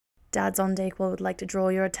Dads on Dayquil would like to draw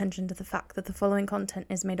your attention to the fact that the following content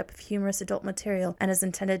is made up of humorous adult material and is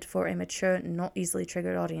intended for a mature, not easily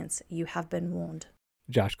triggered audience. You have been warned.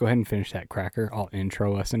 Josh, go ahead and finish that cracker. I'll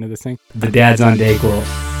intro us into this thing. The Dads on Dayquil.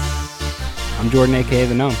 I'm Jordan, a.k.a.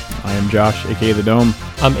 The Gnome. I am Josh, a.k.a. The Dome.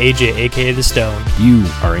 I'm AJ, a.k.a. The Stone. You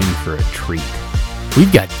are in for a treat.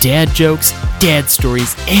 We've got dad jokes, dad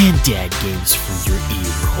stories, and dad games for your ear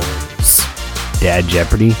holes. Dad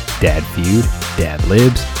Jeopardy, Dad Feud, Dad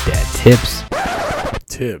Libs, Dad Tips.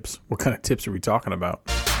 Tips? What kind of tips are we talking about?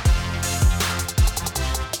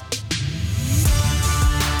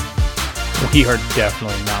 We are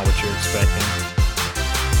definitely not what you're expecting.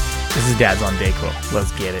 This is Dad's on Dayquil.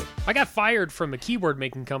 Let's get it. I got fired from a keyboard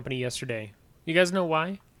making company yesterday. You guys know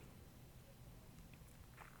why?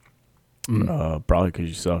 Probably because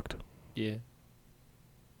you sucked. Yeah.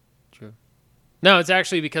 True. No, it's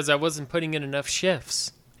actually because I wasn't putting in enough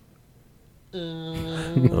shifts.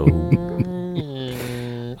 I'm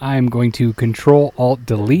going to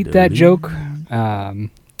Control-Alt-Delete that joke.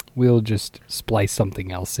 We'll just splice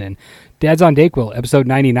something else in. Dad's on Dayquil, episode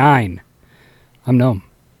 99. I'm Gnome.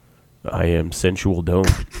 I am Sensual Dome.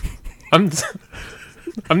 I'm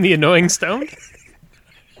the annoying Stone.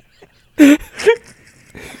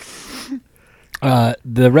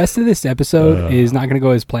 The rest of this episode is not going to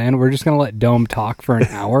go as planned. We're just going to let Dome talk for an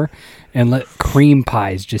hour and let cream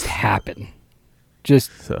pies just happen.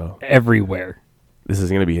 Just everywhere. This is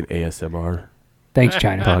going to be an ASMR Thanks,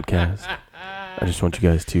 China. podcast. I just want you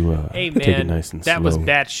guys to Hey, take man, it nice and that slow. was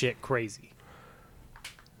batshit crazy.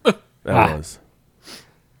 That was.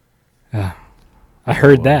 I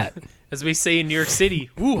heard that. As we say in New York City.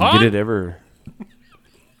 Ooh, Did it ever...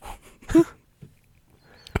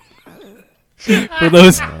 For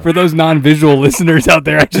those non-visual listeners out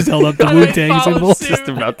there, I just held up the Wu-Tang symbol. Just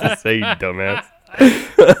about to say, you dumbass.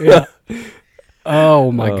 Yeah.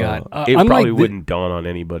 Oh my god! It unlike probably wouldn't dawn on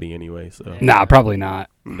anybody anyway. So Nah, probably not.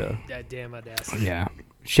 no. That damn audacity. Yeah,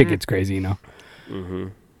 shit gets crazy, you know.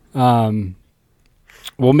 Mm-hmm.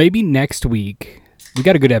 Well, maybe next week we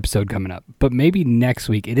got a good episode coming up, but maybe next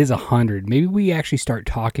week it is 100. Maybe we actually start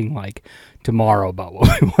talking like tomorrow about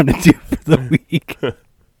what we want to do for the week.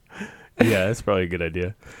 Yeah, that's probably a good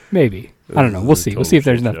idea. Maybe. I don't know. We'll see. We'll see if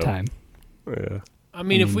there's enough time. Yeah. I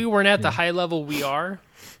mean, if we weren't at the high level we are,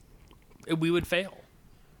 we would fail.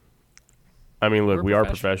 I mean, look, We're we are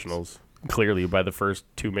professionals. professionals. Clearly, by the first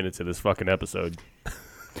 2 minutes of this fucking episode.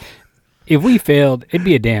 If we failed, it'd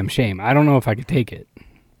be a damn shame. I don't know if I could take it.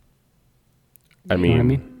 I You know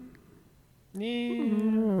mean, what I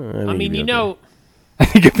mean? I I mean, you okay. know, I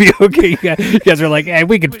think it'd be okay. You guys are like, hey,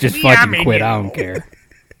 we could just Yeah, I fucking mean, quit. you I know. don't care.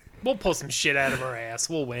 we'll pull some shit out of our ass.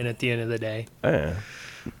 We'll win at the end of the day. Yeah.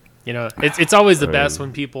 You know, it's always the I best mean-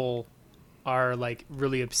 when people are like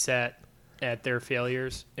really upset at their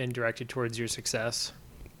failures and directed towards your success.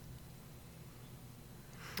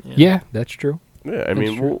 Yeah, that's true. Yeah, I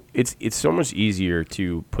mean, well, it's so much easier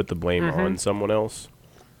to put the blame on someone else,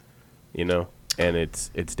 you know, and it's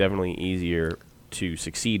definitely easier to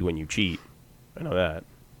succeed when you cheat. I know that,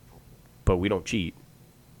 but we don't cheat,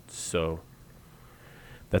 so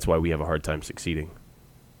that's why we have a hard time succeeding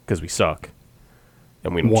because we suck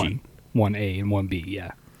and we don't cheat. One A and one B.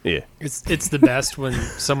 Yeah. Yeah, It's the best when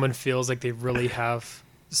someone feels like they really have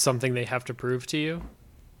something they have to prove to you,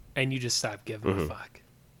 and you just stop giving a fuck,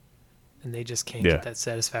 and they just can't Yeah. get that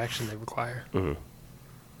satisfaction they require.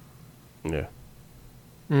 yeah.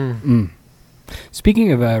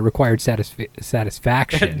 Speaking of required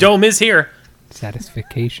satisfaction, Dome is here.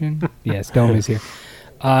 satisfaction. Yes, Dome is here.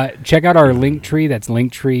 Check out our link tree. That's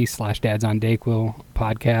linktree/Dads on Dayquil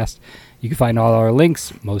podcast. You can find all our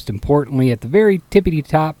links. Most importantly, at the very tippity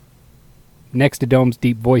top, next to Dome's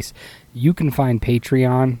deep voice, you can find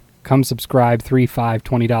Patreon. Come subscribe, $3, $5,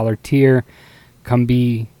 $20 tier. Come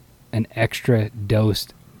be an extra dose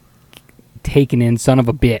taken in son of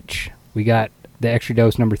a bitch. We got the extra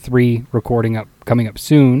dose number 3 coming up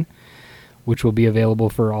soon, which will be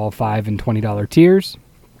available for all $5 and $20 tiers.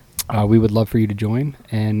 We would love for you to join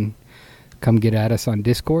and come get at us on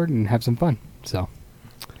Discord and have some fun. So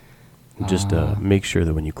Just make sure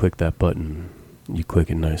that when you click that button, you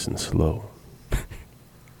click it nice and slow.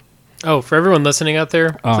 Oh, for everyone listening out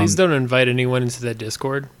there, please don't invite anyone into that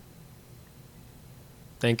Discord.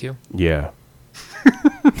 Thank you. Yeah,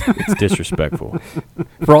 it's disrespectful.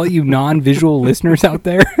 for all you non-visual listeners out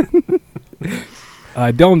there,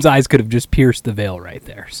 Dome's eyes could have just pierced the veil right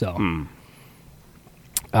there. So,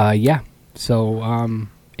 yeah. So,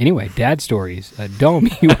 anyway, dad stories. Dome,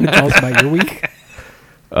 you want to tell us about your week?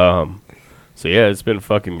 So yeah, it's been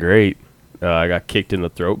fucking great. I got kicked in the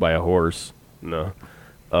throat by a horse. No,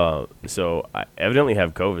 So I evidently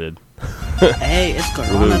have COVID. Hey, it's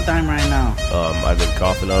Corona time right now. I've been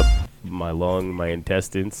coughing up my lung, my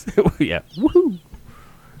intestines. Yeah. Woohoo.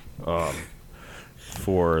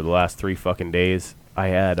 For the last 3 fucking days. I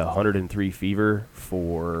had 103 fever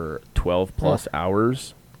for 12 plus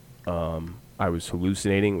hours. I was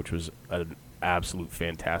hallucinating, which was an absolute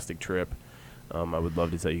fantastic trip. I would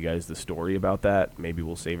love to tell you guys the story about that. Maybe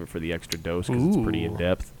we'll save it for the extra dose because it's pretty in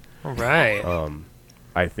depth. All right.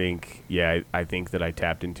 I think that I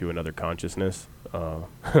tapped into another consciousness.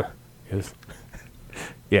 It's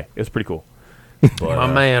pretty cool. But, My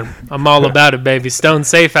man, I'm all about it, baby. Stone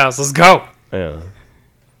Safe House, let's go. Yeah.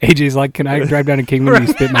 AJ's like, can I drive down to Kingman and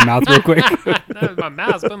you spit in my mouth real quick? Not my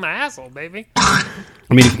mouth, but my asshole, baby. I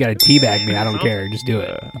mean, if you got to teabag me, I don't care. Just do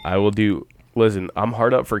it. I will do. Listen, I'm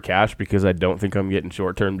hard up for cash because I don't think I'm getting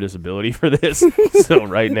short-term disability for this. So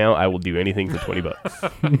right now, I will do anything for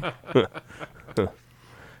 $20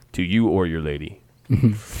 to you or your lady.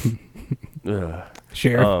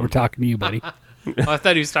 Sheriff, we're talking to you, buddy. Oh, I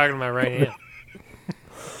thought he was talking to my right hand.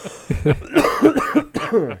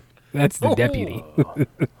 That's the deputy.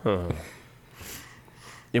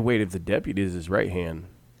 Yeah, wait, if the deputy is his right hand,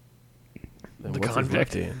 then The what's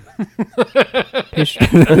convict. his left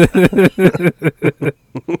hand?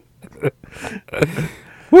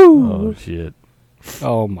 Oh shit!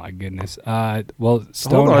 Oh my goodness. Well,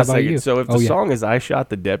 Stone, Hold on how a about second. you? So if the Oh, yeah. song is "I Shot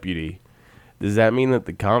the Deputy," does that mean that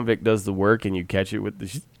the convict does the work and you catch it with the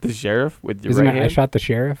sheriff with your Isn't right it I hand? Shot the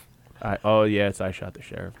Sheriff? Yeah, it's "I Shot the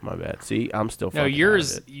Sheriff." My bad. See, I'm still. No, fucking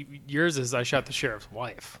yours out of yours is I shot the sheriff's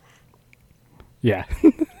wife. Yeah.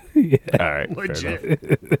 it. All right, fair enough.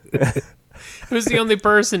 Legit. Who's the only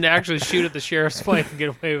person to actually shoot at the sheriff's wife and get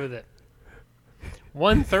away with it?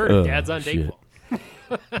 1/3 of Dad's on shit.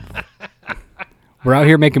 Dayquil. We're out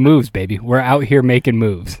here making moves, baby. We're out here making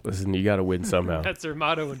moves. Listen, you got to win somehow. That's their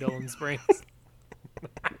motto in Dillon Springs.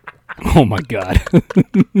 Oh my God.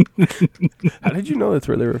 How did you know that's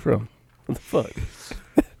where they were from? What the fuck?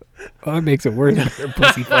 Oh, it makes it worse. Their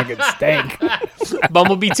pussy fucking stank.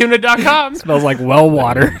 BumblebeeTuna.com. Smells like well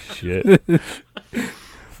water. Shit.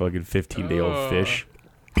 Fucking 15-day-old fish.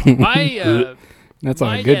 My That's on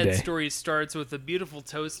my a good dad's day. story starts with a beautiful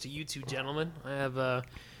toast to you two gentlemen. I have a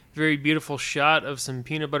very beautiful shot of some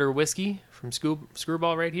peanut butter whiskey from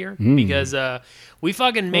Screwball right here because we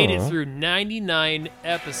fucking made it through 99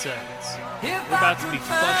 episodes. We're about to be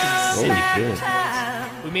fucking Holy sick. shit.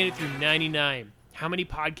 We made it through 99. How many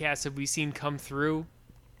podcasts have we seen come through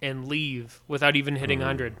and leave without even hitting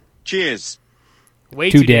 100? Cheers.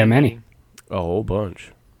 Way Too damn many. A whole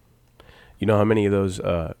bunch. You know how many of those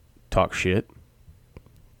talk shit?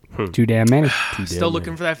 Too damn many. Still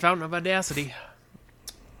looking for that fountain of audacity.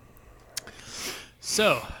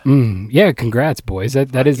 So, Yeah, congrats, boys.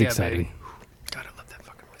 That is yeah, exciting. baby. God, I love that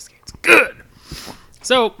fucking whiskey. It's good.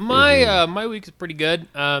 So my my week is pretty good.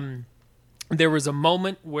 There was a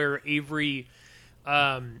moment where Avery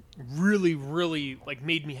really, really like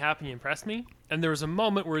made me happy and impressed me, and there was a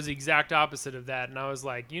moment where it was the exact opposite of that, and I was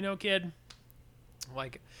like, you know, kid,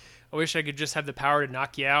 like I wish I could just have the power to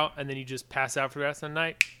knock you out, and then you just pass out for the rest of the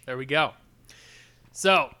night. There we go.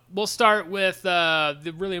 So we'll start with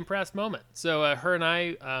the really impressed moment. So her and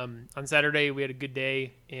I, on Saturday, we had a good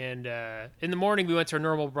day. And in the morning, we went to our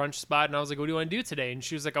normal brunch spot. And I was like, what do you want to do today? And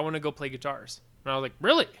she was like, I want to go play guitars. And I was like,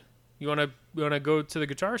 really? You want to go to the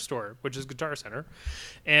guitar store, which is Guitar Center?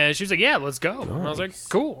 And she was like, yeah, let's go. And I was like,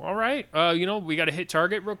 cool. All right. We got to hit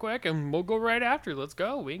Target real quick. And we'll go right after. Let's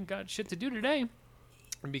go. We ain't got shit to do today.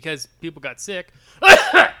 Because people got sick.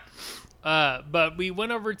 But we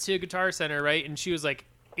went over to Guitar Center, right? And she was like,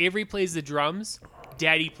 Avery plays the drums,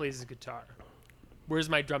 Daddy plays the guitar. Where's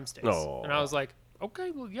my drumsticks? Oh. And I was like,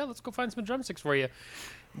 okay, well, yeah, let's go find some drumsticks for you.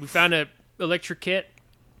 We found an electric kit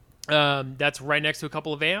that's right next to a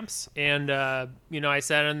couple of amps. And, I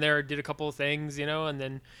sat in there, did a couple of things, and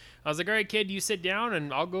then I was like, all right, kid, you sit down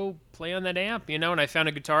and I'll go play on that amp, and I found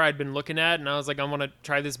a guitar I'd been looking at, and I was like, I want to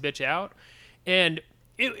try this bitch out. And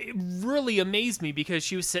it really amazed me because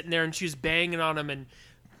she was sitting there and she was banging on them, and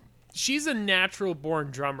she's a natural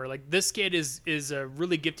born drummer. Like, this kid is a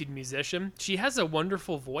really gifted musician. She has a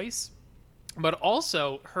wonderful voice, but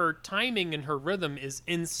also her timing and her rhythm is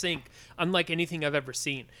in sync, unlike anything I've ever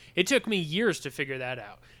seen. It took me years to figure that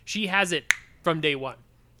out. She has it from day one.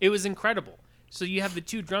 It was incredible. So you have the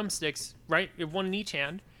two drumsticks, right? You have one in each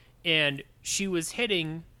hand, and she was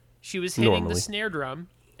hitting Normally. the snare drum.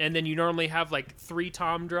 And then you normally have like 3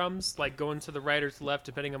 tom drums, like going to the right or to the left,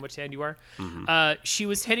 depending on which hand you are. She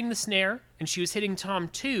was hitting the snare, and she was hitting tom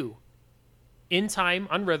 2 in time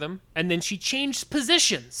on rhythm. And then she changed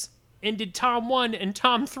positions and did tom 1 and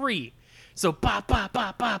tom 3. So pop, pop,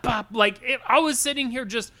 pop, pop, pop. Like I was sitting here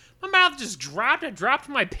just, my mouth just dropped. I dropped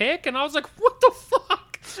my pick, and I was like, what the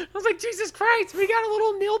fuck? I was like, Jesus Christ, we got a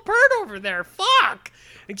little Neil Peart over there. Fuck.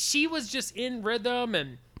 Like she was just in rhythm,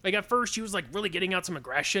 and like at first she was like really getting out some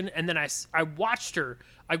aggression, and then I watched her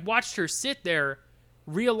sit there,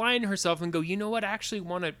 realign herself, and go, you know what? I actually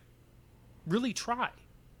want to really try.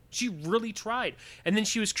 She really tried. And then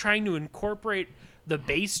she was trying to incorporate the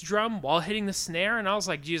bass drum while hitting the snare, and I was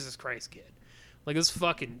like, Jesus Christ, kid. Like, let's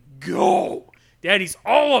fucking go. Daddy's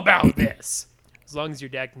all about this. As long as your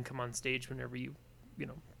dad can come on stage whenever you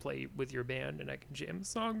play with your band, and I can jam a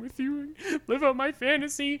song with you and live out my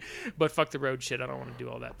fantasy. But fuck the road shit. I don't want to do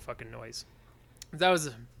all that fucking noise. That was...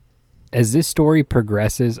 As this story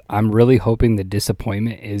progresses, I'm really hoping the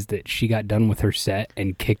disappointment is that she got done with her set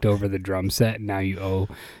and kicked over the drum set, and now you owe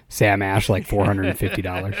Sam Ash like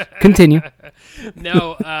 $450. Continue.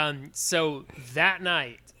 No, so that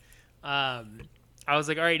night, I was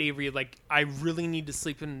like, all right, Avery, like, I really need to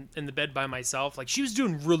sleep in the bed by myself. Like, she was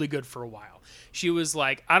doing really good for a while. She was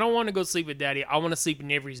like, I don't want to go sleep with Daddy. I want to sleep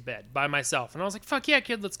in Avery's bed by myself. And I was like, fuck yeah,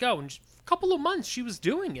 kid, let's go. And a couple of months, she was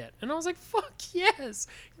doing it. And I was like, fuck yes.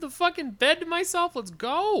 The fucking bed to myself, let's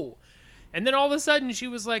go. And then all of a sudden, she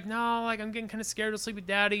was like, no, like, I'm getting kind of scared to sleep with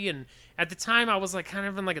Daddy. And at the time, I was like kind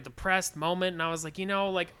of in like a depressed moment. And I was like,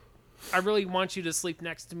 like, I really want you to sleep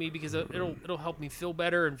next to me because it'll help me feel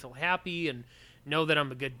better and feel happy and know that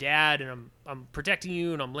I'm a good dad and I'm protecting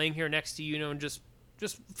you and I'm laying here next to you, and just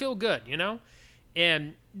feel good,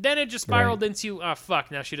 And then it just spiraled into, oh, fuck,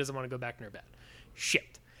 now she doesn't want to go back in her bed.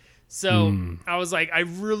 Shit. So I was like,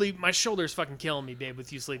 my shoulder's fucking killing me, babe,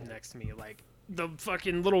 with you sleeping next to me. Like, the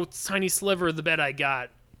fucking little tiny sliver of the bed I got,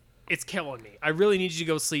 it's killing me. I really need you to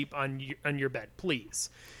go sleep on your bed, please.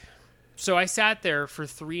 So I sat there for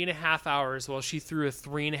 3.5 hours while she threw a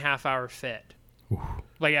 3.5 hour fit.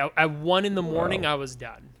 Like at 1 a.m, I was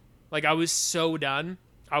done. Like I was so done.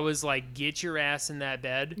 I was like, get your ass in that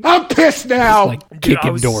bed. I'm pissed now. Like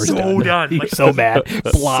kicking doors so down. done. Like, so bad.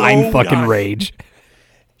 Blind so fucking done. rage.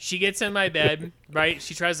 She gets in my bed, right?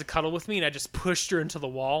 She tries to cuddle with me, and I just pushed her into the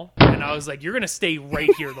wall. And I was like, you're going to stay right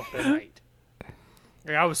here the whole night.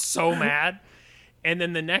 Like, I was so mad. And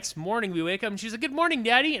then the next morning, we wake up, and she's like, good morning,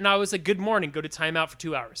 Daddy. And I was like, good morning. Go to timeout for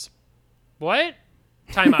 2 hours. What?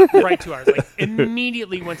 Timeout, right, 2 hours. Like,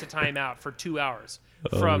 immediately went to timeout for 2 hours.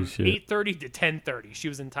 From 8:30 to 10:30, she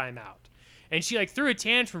was in timeout. And she, like, threw a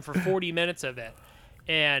tantrum for 40 minutes of it.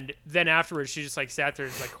 And then afterwards, she just, like, sat there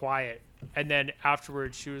and was, like, quiet. And then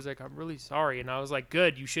afterwards, she was like, I'm really sorry. And I was like,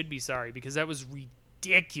 good, you should be sorry, because that was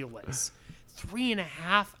ridiculous.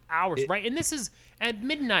 3.5 hours, right? And this is at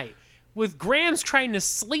midnight with Graham's trying to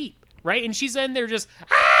sleep, right? And she's in there just,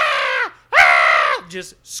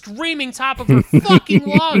 just screaming top of her fucking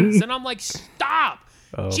lungs. And I'm like, stop.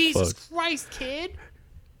 Jesus Christ, kid.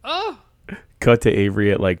 Oh. Cut to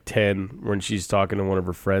Avery at like 10 when she's talking to one of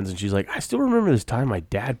her friends, and she's like, I still remember this time my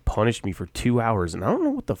dad punished me for 2 hours, and I don't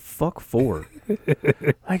know what the fuck for.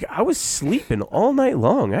 Like, I was sleeping all night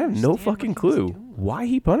long. I have no fucking clue why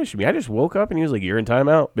he punished me. I just woke up and he was like, you're in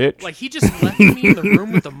timeout, bitch. Like, he just left me in the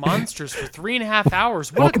room with the monsters for 3.5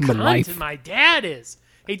 hours. What Welcome a to cunt life. my dad is.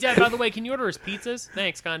 Hey, Dad, by the way, can you order his pizzas?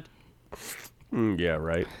 Thanks, cunt. Yeah,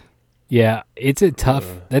 right. Yeah, that's a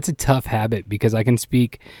tough habit, because I can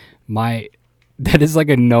speak that is like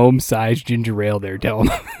a gnome-sized ginger ale there, Dylan.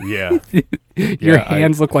 Yeah. Your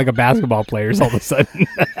hands look like a basketball player's all of a sudden.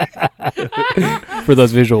 For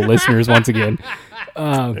those visual listeners, once again.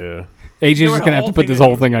 Yeah. AJ's just going to have to put this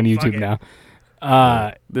whole thing on YouTube now.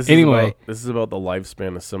 This is about the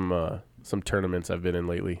lifespan of some tournaments I've been in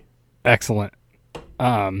lately. Excellent.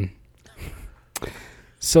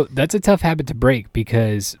 So that's a tough habit to break,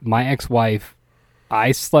 because my ex-wife,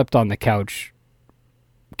 I slept on the couch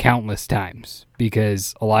countless times,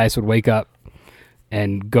 because Elias would wake up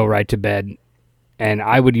and go right to bed, and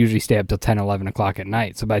I would usually stay up till 10, 11 o'clock at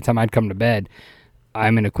night. So by the time I'd come to bed,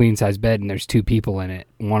 I'm in a queen-size bed, and there's 2 people in it.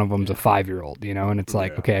 One of them's a 5-year-old, and it's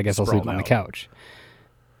like, okay, I guess I'll sleep on the couch.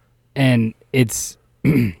 And it's,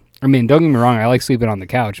 I mean, don't get me wrong, I like sleeping on the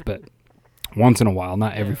couch, but once in a while,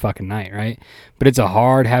 not every fucking night, right? But it's a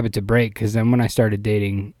hard habit to break, because then when I started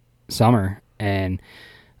dating Summer, and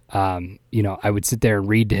I would sit there and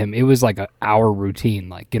read to him. It was like an hour routine,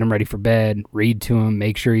 like get him ready for bed, read to him,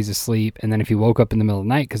 make sure he's asleep. And then if he woke up in the middle of the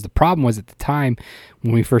night, because the problem was at the time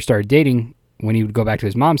when we first started dating, when he would go back to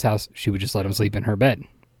his mom's house, she would just let him sleep in her bed.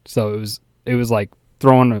 So it was like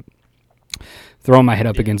throwing my head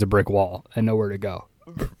up against a brick wall and nowhere to go.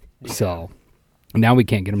 So now we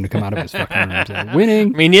can't get him to come out of his fucking room. So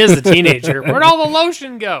winning. I mean, he is a teenager. Where'd all the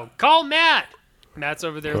lotion go? Call Matt. Matt's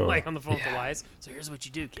over there like on the phone with Elias. So here's what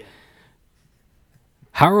you do, kid.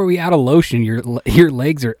 How are we out of lotion? Your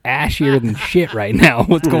legs are ashier than shit right now.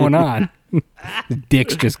 What's going on?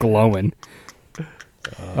 Dick's just glowing.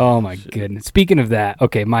 Oh my goodness. Speaking of that,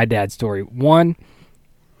 okay, my dad's story. One,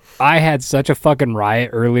 I had such a fucking riot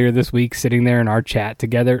earlier this week sitting there in our chat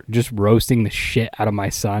together, just roasting the shit out of my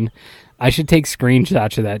son. I should take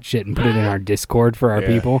screenshots of that shit and put it in our Discord for our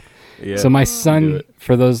people. Yeah. So my son,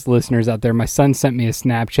 for those listeners out there, my son sent me a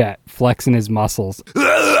Snapchat flexing his muscles.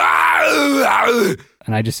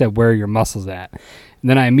 And I just said, where are your muscles at? And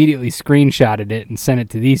then I immediately screenshotted it and sent it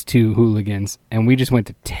to these two hooligans. And we just went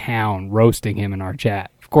to town roasting him in our chat.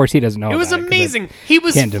 Of course, he doesn't know It was about amazing. He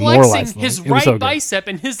was can't demoralize flexing his them. It was so right good. bicep,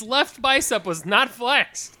 and his left bicep was not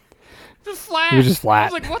flexed. Just flat. It was just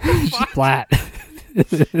flat. I was like, what the fuck? Flat.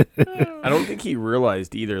 I don't think he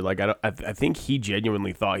realized either. Like I think he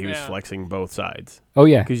genuinely thought he was Yeah. flexing both sides Oh,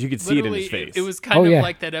 yeah. because you could see it in his face. It was kind Oh, of yeah.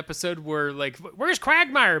 like that episode where, like, where's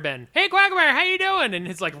Quagmire been? Hey, Quagmire, how you doing? And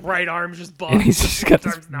his, like, right arm's just bald. And he's just got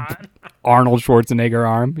this arm's not. Arnold Schwarzenegger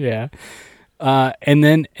arm. Yeah. And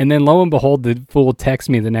then lo and behold, the fool texts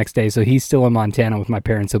me the next day. So he's still in Montana with my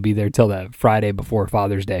parents. He'll be there till the Friday before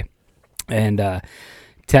Father's Day. And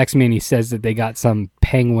texts me and he says that they got some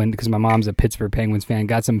Penguin, because my mom's a Pittsburgh Penguins fan,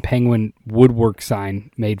 got some Penguin woodwork sign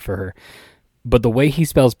made for her. But the way he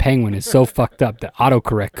spells Penguin is so fucked up that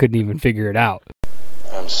autocorrect couldn't even figure it out.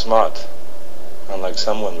 I'm smart, unlike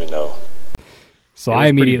someone we know. So It I was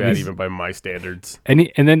pretty immediately bad even by my standards. And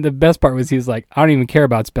then the best part was he was like, I don't even care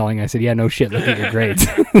about spelling. I said, yeah, no shit. Look at your grades.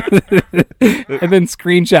 And then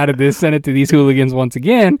screenshotted this, sent it to these hooligans once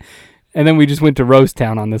again. And then we just went to Roast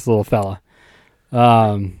Town on this little fella.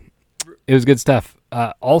 It was good stuff.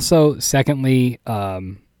 Also, secondly,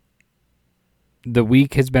 the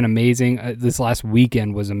week has been amazing. This last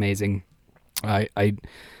weekend was amazing. I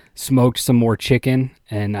smoked some more chicken,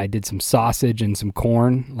 and I did some sausage and some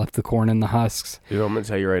corn, left the corn in the husks. Dude, I'm gonna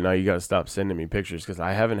tell you right now, you gotta stop sending me pictures because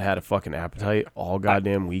I haven't had a fucking appetite all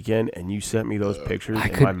goddamn weekend, and you sent me those pictures. I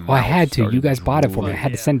and could. my Well, I mouth had to. started You guys bought it for me. I drooling.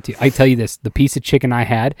 had to send it to you. I tell you this: the piece of chicken I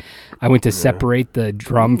had, I went to separate the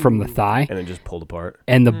drum from the thigh, and it just pulled apart.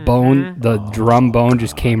 and the bone, the drum bone,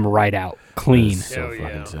 just came right out clean. So Hell yeah.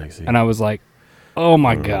 fucking sexy. And I was like, "Oh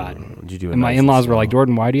my god!" Did you do it And my nice in-laws were slow? like,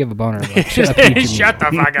 "Jordan, why do you have a boner?" I'm like, Shut up, eat your Shut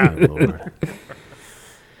meat." the fuck up. Good Lord.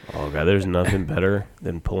 Oh god, there's nothing better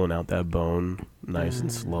than pulling out that bone nice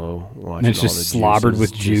and slow, watching it's all just the slobbered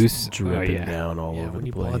juices with juice. just dripping Oh, yeah. down all Yeah, over when the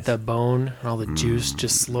you pull place. out that bone and all the juice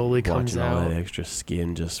just slowly comes Watching all out. that extra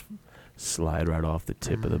skin just slide right off the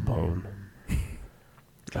tip of the bone.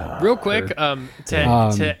 Real quick, to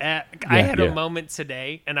add, I yeah. had Yeah. a moment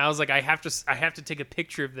today, and I was like, I have to take a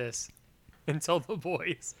picture of this and tell the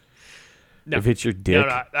boys. No, If it's your dick,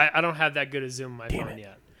 no, I don't have that good a zoom on my phone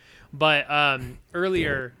yet. But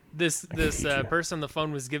earlier, this person on the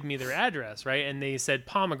phone was giving me their address, right? And they said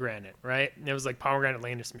pomegranate, right? And it was like pomegranate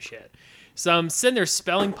land or some shit. So I'm sitting there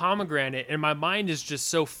spelling pomegranate, and my mind is just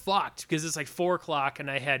so fucked because it's like 4:00, and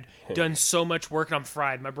I had done so much work, and I'm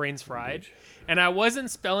fried. My brain's fried. And I wasn't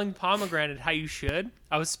spelling pomegranate how you should.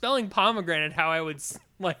 I was spelling pomegranate how I would,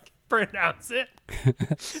 like, pronounce it.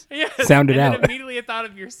 Yes. Sound it and out. Then immediately I thought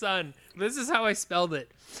of your son. This is how I spelled it.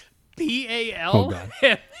 God.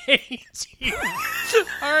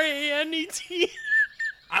 PALMAGRANET.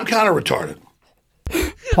 I'm kind of retarded.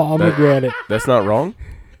 Pomegranate. that's not wrong.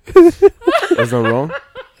 That's not wrong.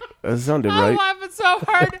 That sounded I was right. laughing so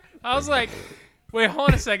hard. I was like, wait, hold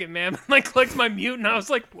on a second, man. I clicked my mute, and I was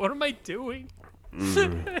like, what am I doing?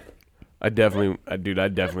 I definitely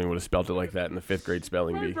would have spelled it like that in the 5th grade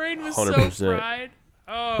spelling My bee. brain was 100%. so fried.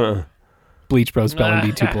 Oh. Bleach Bro Spelling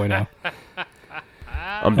Bee 2.0.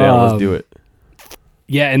 I'm down. Let's do it.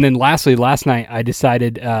 Yeah, and then lastly, last night I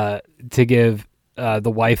decided to give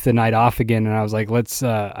the wife the night off again, and I was like, let's.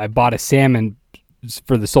 I bought a salmon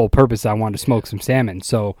for the sole purpose I wanted to smoke some salmon.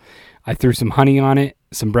 So I threw some honey on it,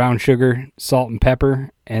 some brown sugar, salt and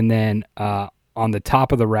pepper, and then on the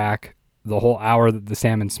top of the rack, the whole hour that the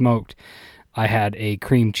salmon smoked, I had a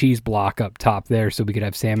cream cheese block up top there, so we could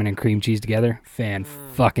have salmon and cream cheese together.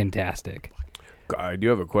 Fan-fucking-tastic. I do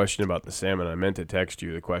have a question about the salmon. I meant to text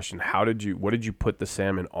you the question. What did you put the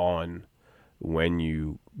salmon on when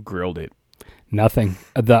you grilled it? Nothing.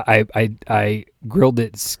 I grilled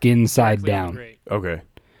it skin side Directly on the down. grate. Okay.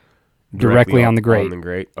 Directly on the grate. On the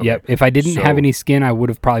grate. Okay. Yep. If I didn't have So- any skin, I would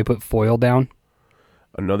have probably put foil down.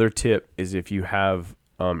 Another tip is if you have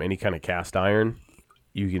any kind of cast iron,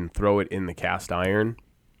 you can throw it in the cast iron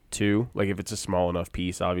too. Like if it's a small enough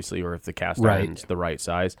piece, obviously, or if the cast Right. iron's the right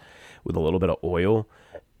size, with a little bit of oil.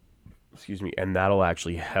 Excuse me, and that'll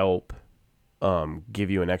actually help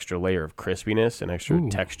give you an extra layer of crispiness, an extra Ooh.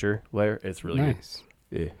 texture layer. It's really Nice.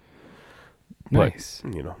 good. Yeah. Nice.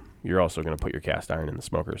 But, you're also going to put your cast iron in the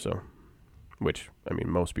smoker, so, which, I mean,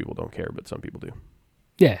 most people don't care, but some people do.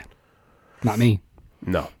 Yeah. Not me.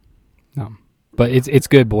 No. But it's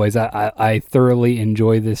good, boys. I thoroughly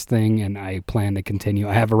enjoy this thing, and I plan to continue.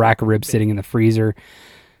 I have a rack of ribs sitting in the freezer,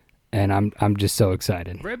 and I'm just so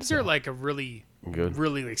excited. Ribs are like a really Good.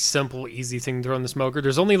 really like simple, easy thing to throw in the smoker.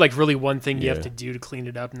 There's only like really one thing you have Yeah. to do to clean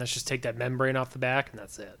it up, and that's just take that membrane off the back, and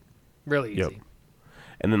that's it. Really easy. Yep.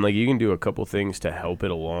 And then, like, you can do a couple things to help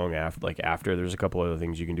it along after. There's a couple other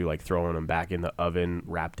things you can do, like throwing them back in the oven,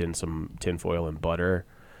 wrapped in some tinfoil and butter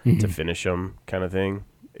to finish them, kind of thing,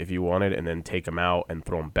 if you wanted, and then take them out and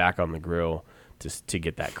throw them back on the grill to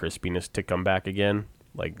get that crispiness to come back again.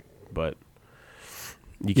 Like, but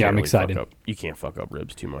you can't I'm really excited. You can't fuck up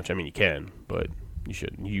ribs too much. I mean, you can, but you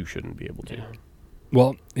shouldn't be able to. Yeah.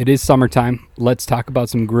 Well, it is summertime. Let's talk about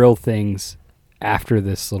some grill things after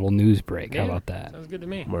this little news break. How Yeah, about that? Sounds good to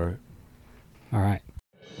me. Right. All right.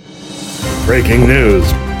 Breaking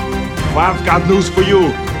news. Well, I've got news for you.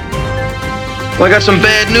 Well, I got some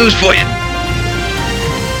bad news for you.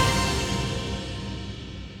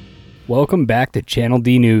 Welcome back to Channel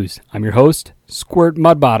D News. I'm your host, Squirt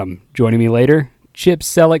Mudbottom. Joining me later, Chip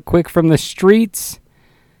Sell It Quick from the streets.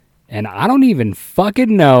 And I don't even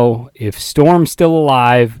fucking know if Storm's still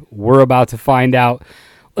alive. We're about to find out.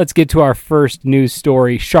 Let's get to our first news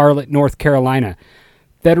story. Charlotte, North Carolina.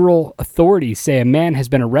 Federal authorities say a man has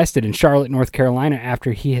been arrested in Charlotte, North Carolina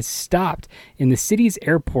after he has stopped in the city's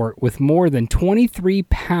airport with more than 23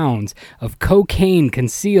 pounds of cocaine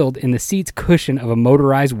concealed in the seat's cushion of a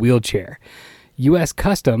motorized wheelchair. U.S.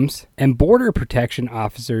 Customs and Border Protection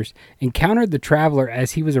officers encountered the traveler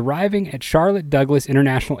as he was arriving at Charlotte Douglas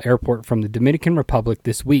International Airport from the Dominican Republic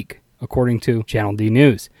this week, according to Channel D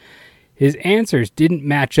News. His answers didn't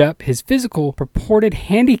match up. His physical purported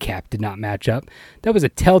handicap did not match up. That was a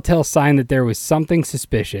telltale sign that there was something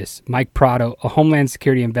suspicious, Mike Prado, a Homeland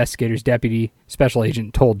Security Investigator's Deputy Special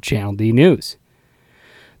Agent, told Channel D News.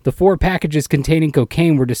 The 4 packages containing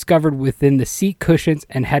cocaine were discovered within the seat cushions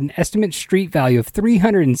and had an estimate street value of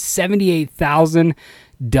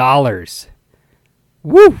 $378,000.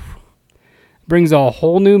 Woo! Brings a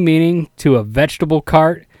whole new meaning to a vegetable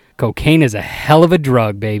cart. Cocaine is a hell of a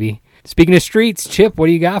drug, baby. Speaking of streets, Chip, what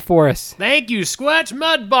do you got for us? Thank you, Squatch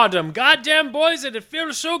Mudbottom. Goddamn, boys, it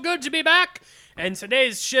feels so good to be back. And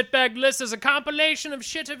today's shitbag list is a compilation of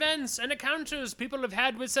shit events and encounters people have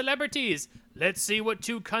had with celebrities. Let's see what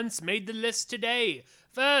 2 cunts made the list today.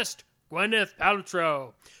 First, Gwyneth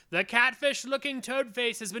Paltrow. The catfish-looking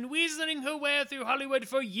toadface has been weaseling her way through Hollywood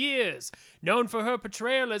for years. Known for her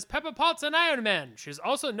portrayal as Pepper Potts in Iron Man, she's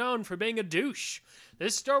also known for being a douche.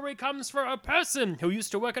 This story comes from a person who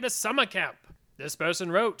used to work at a summer camp. This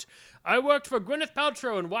person wrote, I worked for Gwyneth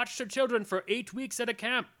Paltrow and watched her children for 8 weeks at a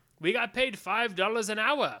camp. We got paid $5 an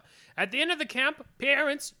hour. At the end of the camp,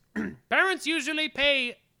 parents usually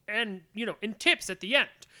pay in tips at the end.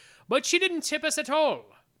 But she didn't tip us at all.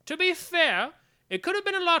 To be fair, it could have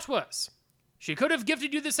been a lot worse. She could have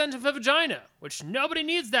gifted you the scent of her vagina, which nobody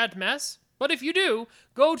needs that mess. But if you do,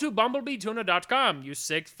 go to bumblebeetuna.com, you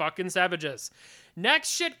sick fucking savages.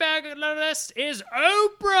 Next shitbag list is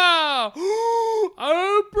Oprah!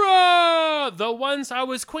 Oprah! The once I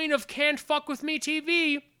was queen of Can't Fuck With Me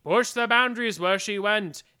TV pushed the boundaries where she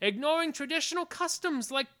went, ignoring traditional customs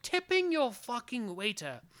like tipping your fucking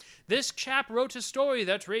waiter. This chap wrote a story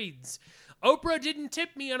that reads, Oprah didn't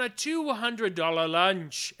tip me on a $200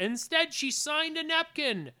 lunch. Instead, she signed a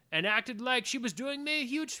napkin and acted like she was doing me a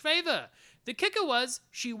huge favor. The kicker was,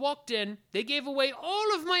 she walked in, they gave away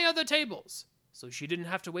all of my other tables, so she didn't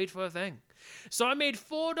have to wait for a thing. So I made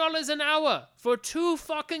 $4 an hour for 2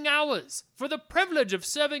 fucking hours for the privilege of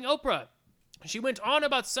serving Oprah. She went on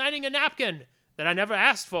about signing a napkin that I never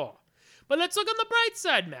asked for. But let's look on the bright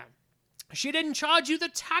side, man. She didn't charge you the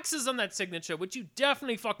taxes on that signature, which you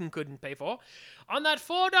definitely fucking couldn't pay for, on that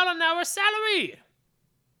 $4 an hour salary.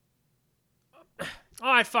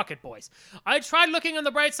 Alright, fuck it, boys. I tried looking on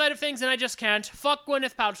the bright side of things and I just can't. Fuck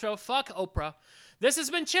Gwyneth Paltrow. Fuck Oprah. This has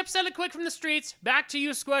been Chip Sell It Quick from the streets. Back to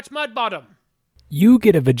you, Squirch Mudbottom. You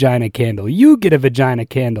get a vagina candle. You get a vagina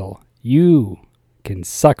candle. You can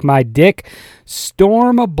suck my dick.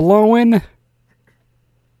 Storm a-blowing.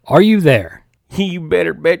 Are you there? You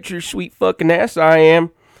better bet your sweet fucking ass I am.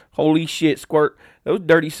 Holy shit, Squirt. Those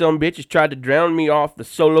dirty son bitches tried to drown me off the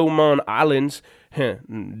Solomon Islands.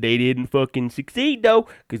 They didn't fucking succeed, though,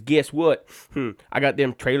 because guess what? I got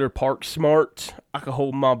them trailer park smarts. I could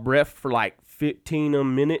hold my breath for like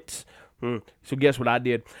 15 minutes. So guess what I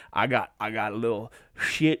did? I got a little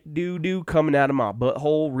shit doo-doo coming out of my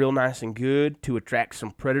butthole real nice and good to attract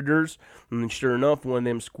some predators. And then sure enough, one of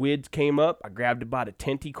them squids came up. I grabbed it by the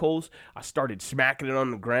tentacles. I started smacking it on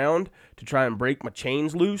the ground to try and break my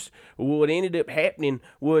chains loose. What ended up happening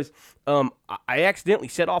was I accidentally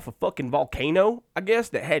set off a fucking volcano, I guess,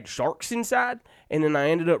 that had sharks inside. And then I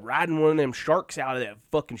ended up riding one of them sharks out of that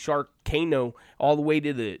fucking sharkano all the way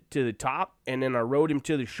to the top. And then I rode him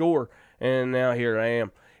to the shore. And now here I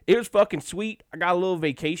am. It was fucking sweet. I got a little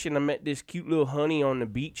vacation. I met this cute little honey on the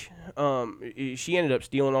beach. She ended up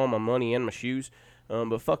stealing all my money and my shoes.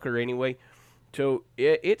 But fuck her anyway. So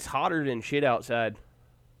it's hotter than shit outside.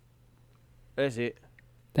 That's it.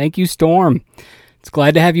 Thank you, Storm. It's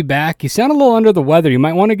glad to have you back. You sound a little under the weather. You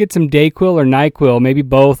might want to get some Dayquil or NyQuil. Maybe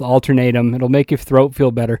both. Alternate them. It'll make your throat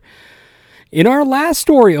feel better. In our last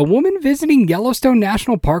story, a woman visiting Yellowstone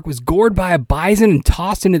National Park was gored by a bison and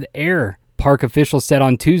tossed into the air. Park officials said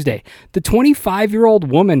on Tuesday. The 25-year-old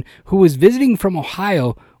woman who was visiting from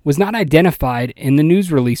Ohio was not identified in the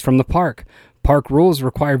news release from the park. Park rules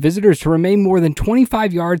require visitors to remain more than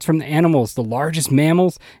 25 yards from the animals, the largest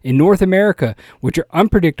mammals in North America, which are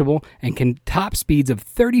unpredictable and can top speeds of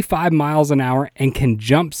 35 miles an hour and can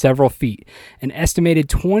jump several feet. An estimated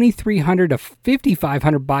 2,300 to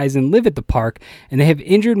 5,500 bison live at the park, and they have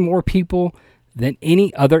injured more people than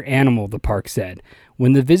any other animal, the park said.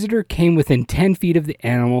 When the visitor came within 10 feet of the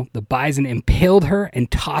animal, the bison impaled her and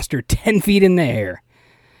tossed her 10 feet in the air.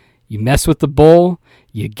 You mess with the bull,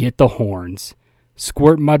 you get the horns.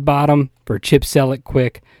 Squirt Mud Bottom for Chip Sell It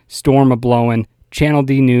Quick, Storm A-Blowin', Channel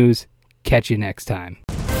D News. Catch you next time.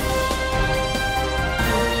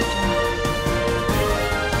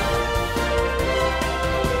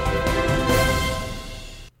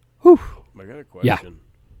 Whew. I got a question. Yeah.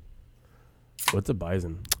 What's a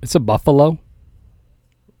bison? It's a buffalo.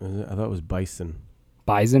 I thought it was bison.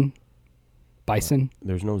 Bison? Bison?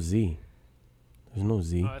 There's no Z. There's no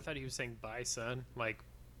Z. Oh, I thought he was saying bison, like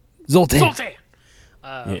Zoltan. Zoltan.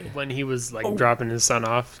 When he was like dropping his son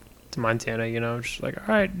off to Montana, you know, just like,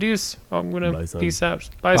 all right, deuce, I'm gonna peace out.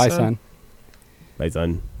 Bye, son. Bye,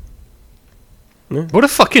 son. What a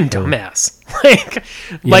fucking dumbass!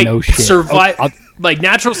 No shit. Survive, like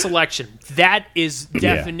natural selection. That is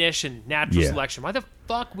definition natural selection. Why the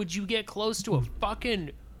fuck would you get close to a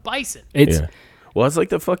fucking bison? Well, it's like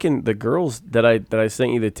the girls that I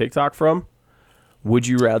sent you the TikTok from. Would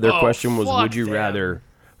you rather? Question was, would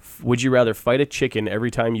you rather fight a chicken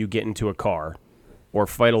every time you get into a car, or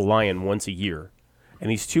fight a lion once a year?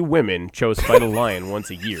 And these two women chose fight a lion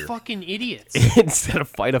once a year. Fucking idiots. Instead of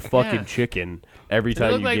fight a fucking chicken every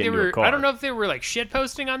time you get into a car. I don't know if they were like shit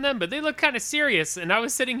posting on them, but they look kind of serious. And I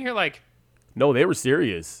was sitting here like, no, they were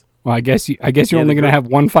serious. Well, I guess you're only gonna have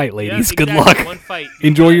one fight, ladies. Yeah, Good luck. One fight.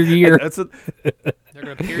 Enjoy your year. They're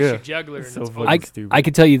gonna pierce your jugular. So and I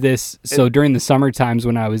could tell you this. So during the summer times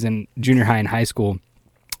when I was in junior high and high school,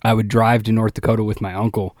 I would drive to North Dakota with my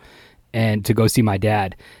uncle and to go see my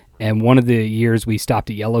dad. And one of the years we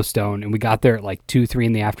stopped at Yellowstone, and we got there at like 2-3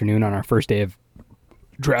 in the afternoon on our first day of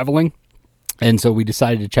traveling. And so we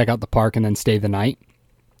decided to check out the park and then stay the night,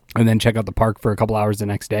 and then check out the park for a couple hours the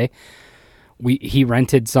next day. He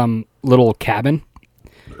rented some little cabin.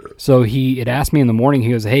 So he had asked me in the morning,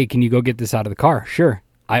 he goes, hey, can you go get this out of the car? Sure.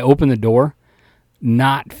 I open the door.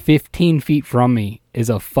 Not 15 feet from me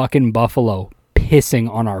is a fucking buffalo pissing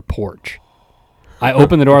on our porch. I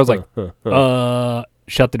opened the door. I was like,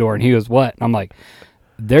 shut the door. And he goes, what? And I'm like,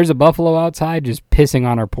 there's a buffalo outside just pissing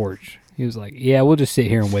on our porch. He was like, yeah, we'll just sit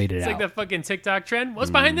here and wait it out. It's like that fucking TikTok trend.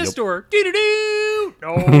 What's behind this door? Doo-doo-doo!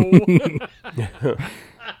 No.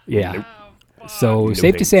 Yeah. Nope. So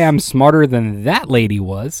safe to say I'm smarter than that lady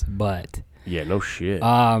was, but yeah, no shit.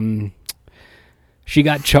 She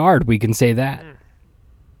got charred. We can say that.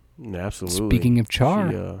 Absolutely. Speaking of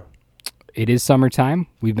char, it is summertime.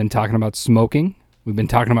 We've been talking about smoking. We've been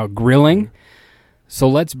talking about grilling. So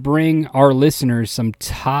let's bring our listeners some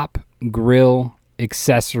top grill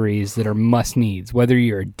accessories that are must needs. Whether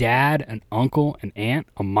you're a dad, an uncle, an aunt,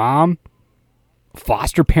 a mom,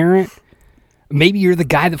 foster parent. Maybe you're the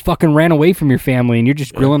guy that fucking ran away from your family and you're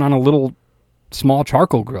just grilling on a little small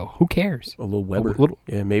charcoal grill. Who cares? A little Weber.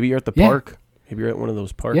 Yeah, maybe you're at the park. Maybe you're at one of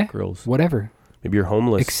those park grills. Whatever. Maybe you're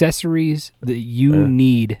homeless. Accessories that you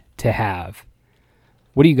need to have.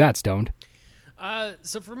 What do you got, Stoned?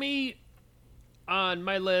 So for me, on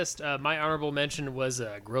my list, my honorable mention was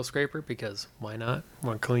a grill scraper, because why not?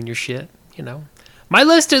 Want to clean your shit, you know? My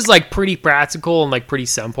list is like pretty practical and like pretty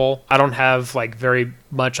simple. I don't have like very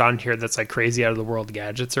much on here that's like crazy out of the world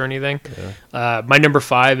gadgets or anything. Yeah. My number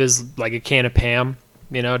 5 is like a can of Pam.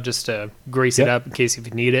 just to grease it up in case if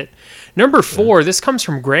you need it. Number 4, this comes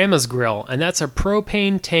from Grandma's Grill, and that's a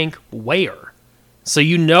propane tank weigher. So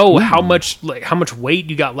you know how much weight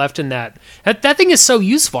you got left in that. That thing is so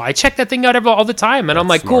useful. I check that thing out all the time, and I'm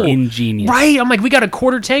like, smart. cool, Ingenious. right? I'm like, we got a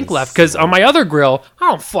quarter tank left because on my other grill, I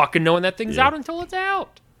don't fucking know when that thing's out until it's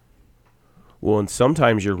out. Well, and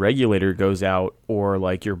sometimes your regulator goes out, or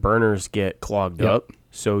like your burners get clogged up,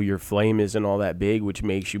 so your flame isn't all that big, which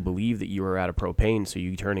makes you believe that you are out of propane. So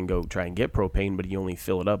you turn and go try and get propane, but you only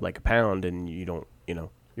fill it up like a pound, and you don't,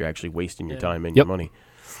 you're actually wasting your time and your money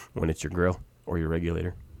when it's your grill or your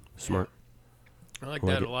regulator. Smart. I like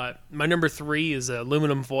that a lot. My number 3 is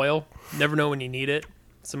aluminum foil. Never know when you need it.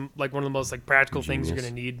 One of the most practical things you're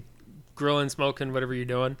gonna need. Grilling, smoking, whatever you're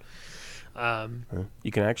doing.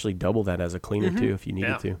 You can actually double that as a cleaner too if you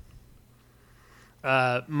needed to.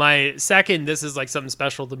 My second, this is something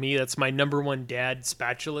special to me. That's my number 1 dad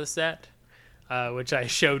spatula set, which I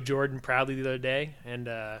showed Jordan proudly the other day, and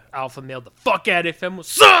Alpha mailed the fuck out of him.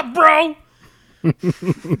 What's up, bro?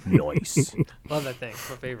 Nice. Love that thing.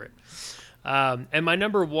 My favorite. And my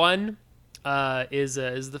number 1 is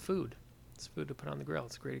the food. It's food to put on the grill.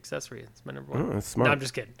 It's a great accessory. It's my number 1. Oh, that's smart. No, I'm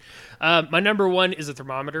just kidding. My number 1 is a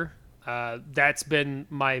thermometer. That's been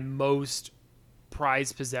my most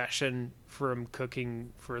prized possession from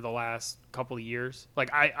cooking for the last couple of years.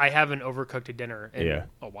 I haven't overcooked a dinner in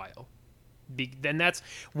a while. Then that's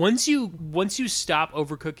once you stop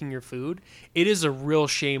overcooking your food, it is a real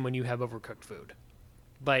shame when you have overcooked food.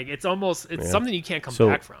 It's something you can't come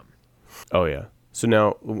back from. Oh yeah. So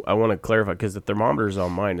now I want to clarify, because the thermometer is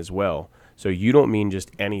on mine as well. So you don't mean just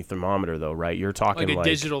any thermometer though, right? You're talking like a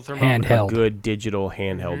digital thermometer, handheld. A good digital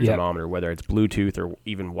handheld thermometer, whether it's Bluetooth or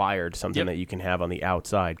even wired, something that you can have on the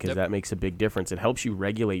outside, because that makes a big difference. It helps you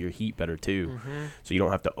regulate your heat better too, so you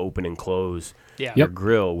don't have to open and close your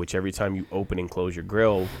grill. Which every time you open and close your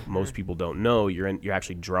grill, most people don't know you're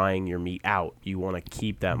actually drying your meat out. You want to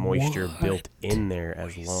keep that moisture built in there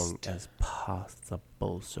as long as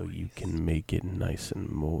possible, so you can make it nice and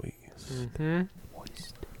moist.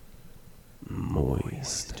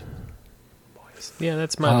 Moist. Yeah,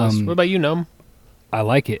 that's my list. What about you, Gnome? I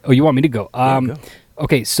like it. Oh, you want me to go? Go.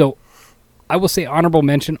 Okay, so I will say honorable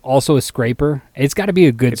mention, also a scraper. It's got to be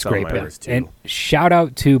a good scraper. And shout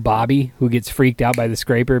out to Bobby, who gets freaked out by the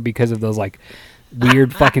scraper because of those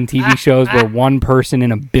weird fucking TV shows where one person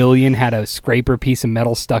in a billion had a scraper piece of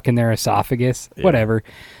metal stuck in their esophagus. Whatever.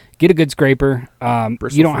 Get a good scraper.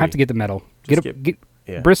 You don't have to get the metal. Get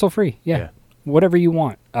bristle free. Yeah. Whatever you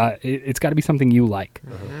want. It's got to be something you like.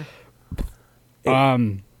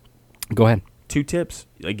 Go ahead. 2 tips.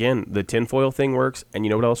 Again, the tinfoil thing works, and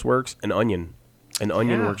you know what else works? An onion. An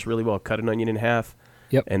onion works really well. Cut an onion in half,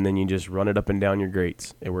 and then you just run it up and down your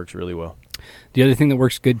grates. It works really well. The other thing that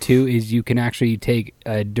works good too is you can actually take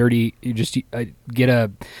get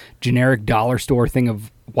a generic dollar store thing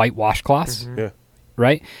of white washcloths,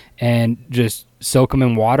 right? And just soak them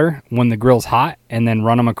in water when the grill's hot, and then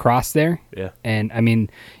run them across there. Yeah. And I mean,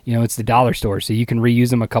 it's the dollar store, so you can reuse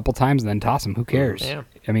them a couple times and then toss them. Who cares? Yeah.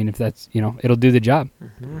 I mean, if that's it'll do the job.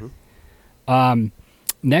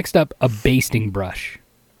 Next up, a basting brush.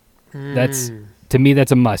 That's, to me,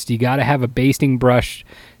 that's a must. You got to have a basting brush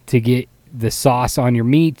to get the sauce on your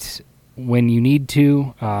meat when you need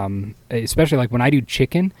to, especially when I do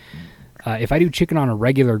chicken. If I do chicken on a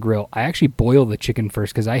regular grill, I actually boil the chicken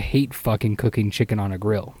first, because I hate fucking cooking chicken on a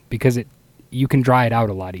grill, because you can dry it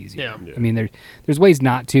out a lot easier. Yeah. I mean, there's ways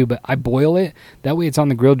not to, but I boil it. That way it's on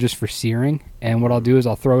the grill just for searing. And what I'll do is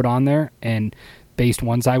I'll throw it on there and baste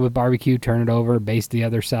one side with barbecue, turn it over, baste the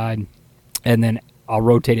other side, and then I'll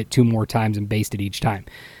rotate it 2 more times and baste it each time.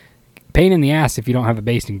 Pain in the ass if you don't have a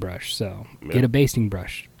basting brush, so get a basting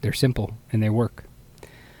brush. They're simple and they work.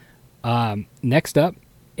 Next up,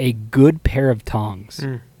 a good pair of tongs.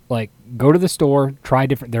 Go to the store, try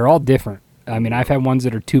different. They're all different. I mean, I've had ones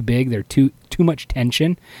that are too big. They're too much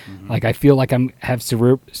tension. I feel like have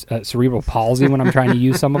cerebral palsy when I'm trying to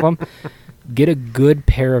use some of them. Get a good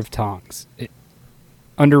pair of tongs.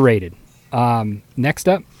 Underrated. Next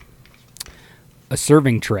up, a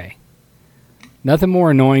serving tray. Nothing more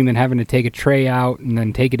annoying than having to take a tray out and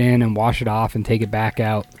then take it in and wash it off and take it back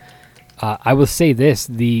out. I will say this,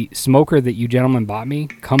 the smoker that you gentlemen bought me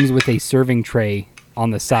comes with a serving tray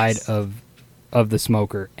on the side of the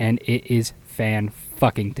smoker, and it is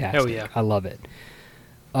fan-fucking-tastic. Oh, yeah. I love it.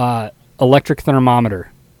 Electric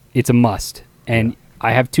thermometer. It's a must, and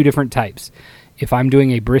I have 2 different types. If I'm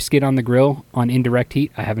doing a brisket on the grill on indirect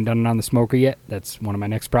heat, I haven't done it on the smoker yet. That's one of my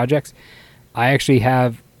next projects. I actually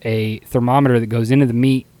have a thermometer that goes into the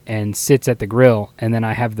meat and sits at the grill, and then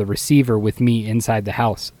I have the receiver with me inside the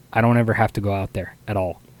house. I don't ever have to go out there at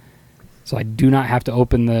all. So I do not have to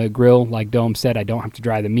open the grill, like Dome said. I don't have to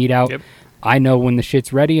dry the meat out. Yep. I know when the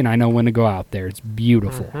shit's ready, and I know when to go out there. It's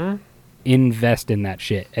beautiful. Invest in that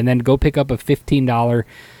shit. And then go pick up a $15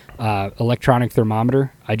 electronic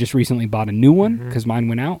thermometer. I just recently bought a new one because mine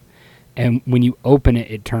went out. And when you open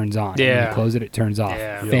it, it turns on. Yeah. When you close it, it turns off.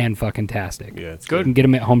 Yeah. Fan-fucking-tastic. Yeah, it's Good. You can get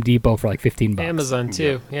them at Home Depot for like $15. Amazon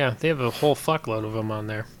too. Yeah, they have a whole fuckload of them on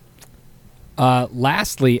there.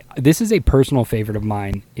 Lastly, this is a personal favorite of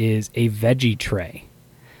mine, is a veggie tray.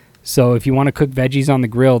 So if you want to cook veggies on the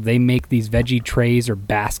grill, they make these veggie trays or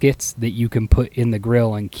baskets that you can put in the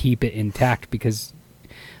grill and keep it intact, because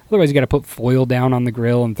otherwise you got to put foil down on the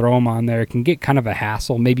grill and throw them on there. It can get kind of a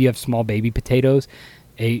hassle. Maybe you have small baby potatoes.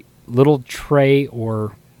 A little tray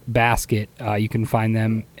or basket, you can find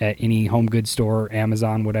them at any home goods store,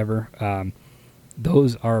 Amazon, whatever.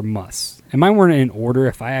 Those are musts. And mine weren't in order.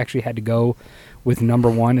 If I actually had to go with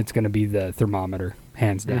number one, it's going to be the thermometer,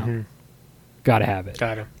 hands down. Gotta have it.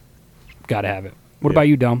 Got it. Gotta have it. What about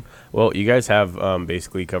you, Dom? Well, you guys have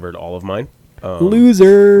basically covered all of mine.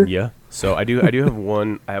 Loser. Yeah. So I do have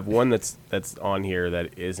one. I have one that's on here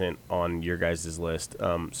that isn't on your guys' list.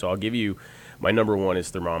 So I'll give you my number one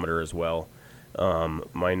is thermometer as well.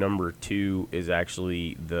 My number two is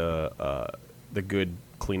actually the good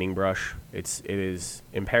cleaning brush. It is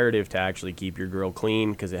imperative to actually keep your grill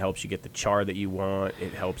clean because it helps you get the char that you want.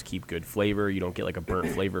 It helps keep good flavor. You don't get like a burnt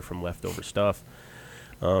flavor from leftover stuff.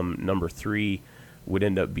 Number three would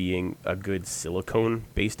end up being a good silicone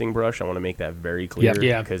basting brush. I want to make that very clear.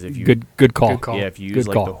 Yeah. Because if you good call. Yeah, if you use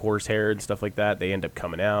like the horsehair and stuff like that, they end up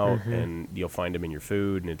coming out and you'll find them in your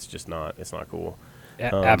food, and it's not cool.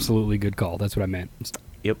 Absolutely good call. That's what I meant.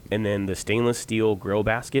 Yep. And then the stainless steel grill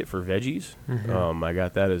basket for veggies. I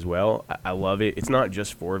got that as well. I love it. It's not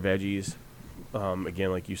just for veggies.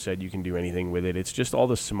 Again, like you said, you can do anything with it. It's just all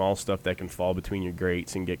the small stuff that can fall between your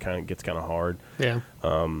grates and gets kind of hard. Yeah.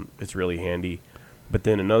 It's really handy. But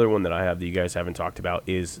then another one that I have that you guys haven't talked about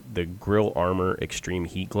is the Grill Armor Extreme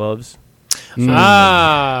Heat Gloves.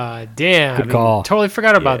 Ah, damn. Good call. Totally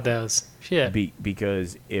forgot about those. Shit.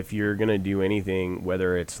 Because if you're going to do anything,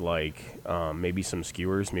 whether it's like maybe some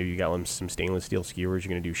skewers, maybe you got some stainless steel skewers,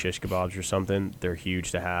 you're going to do shish kebabs or something, they're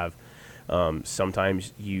huge to have.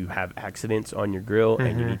 Sometimes you have accidents on your grill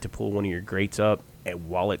and you need to pull one of your grates up and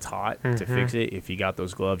while it's hot to fix it. If you got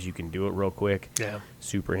those gloves, you can do it real quick. Yeah.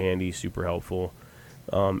 Super handy, super helpful.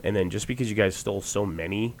 And then just because you guys stole so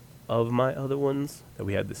many of my other ones that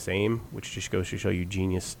we had the same, which just goes to show you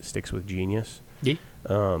genius sticks with genius. Yeah.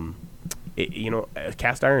 A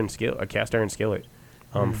cast iron skillet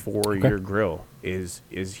for your grill is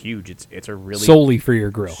huge. It's a really solely for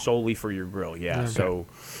your grill. Yeah. Okay. So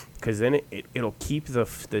because then it'll keep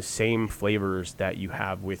the same flavors that you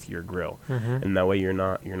have with your grill, and that way you're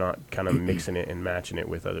not kind of mixing it and matching it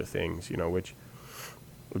with other things, which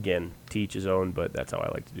again, to each his own, but that's how I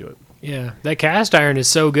like to do it. Yeah, that cast iron is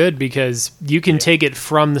so good because you can take it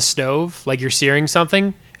from the stove, like you're searing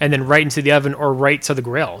something, and then right into the oven or right to the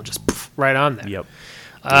grill, just right on there. Yep.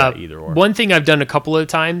 Either or. One thing I've done a couple of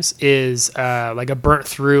times is like a burnt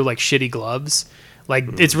through like shitty gloves.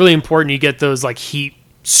 Like it's really important you get those like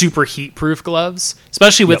super heat proof gloves,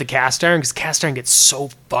 especially with the cast iron, because cast iron gets so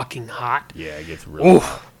fucking hot. Yeah, it gets really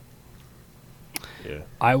hot. Yeah.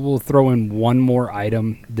 I will throw in one more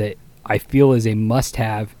item that I feel is a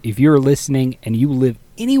must-have. If you're listening and you live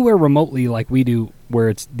anywhere remotely like we do, where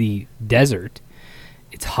it's the desert,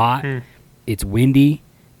 it's hot, it's windy,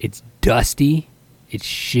 it's dusty, it's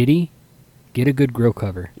shitty, get a good grill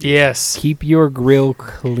cover. Yes. Keep your grill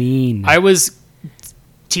clean. I was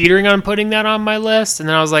teetering on putting that on my list, and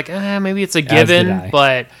then I was like, maybe it's a given,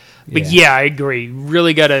 but yeah, I agree.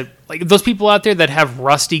 Really gotta, like, those people out there that have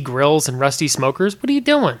rusty grills and rusty smokers, what are you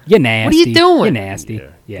doing? You're nasty. What are you doing? You're nasty.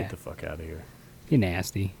 Yeah. Get the fuck out of here. You're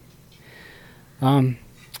nasty. I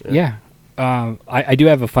do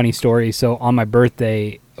have a funny story. So on my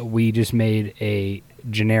birthday, we just made a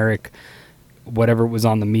generic, whatever was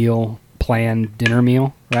on the meal plan, dinner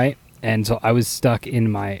meal, right? And so I was stuck in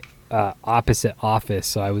my opposite office,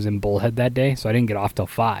 so I was in Bullhead that day, so I didn't get off till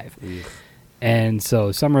 5. And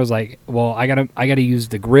so Summer was like, well, I gotta use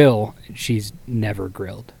the grill. She's never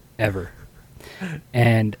grilled, ever.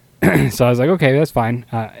 And so I was like, okay, that's fine.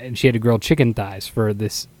 And she had to grill chicken thighs for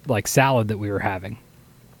this like salad that we were having.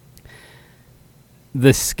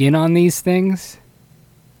 The skin on these things,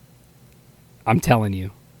 I'm telling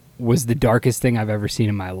you, was the darkest thing I've ever seen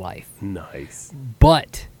in my life. Nice.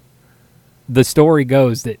 But the story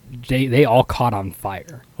goes that they all caught on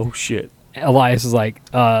fire. Oh, shit. Elias is like,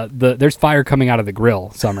 there's fire coming out of the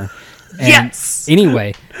grill, Summer. And Yes!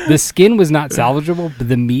 Anyway, the skin was not salvageable, but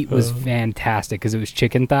the meat was fantastic because it was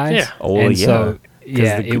chicken thighs. Yeah. Oh, and yeah. So,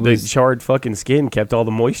 yeah, the, it was. the charred fucking skin kept all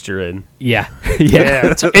the moisture in. Yeah.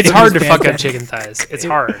 Yeah, it's hard to fuck up chicken thighs. It's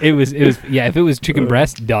hard. It was. Yeah, if it was chicken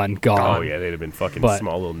breast, done, gone. Oh yeah, they'd have been fucking But-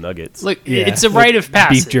 small little nuggets. Look, Yeah. it's a rite of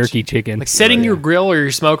passage. Beef jerky chicken. Like setting your grill or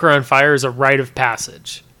your smoker on fire is a rite of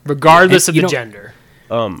passage, regardless And, of you the know- gender.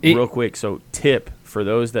 Real quick, so tip for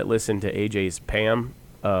those that listen to AJ's Pam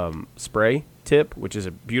spray tip, which is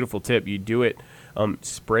a beautiful tip. You do it,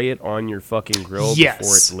 spray it on your fucking grill Yes.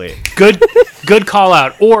 before it's lit. Good call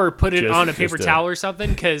out. Or put it Just- on a paper just a- towel or something,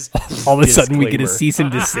 because All of a sudden, we get a Disclaimer. cease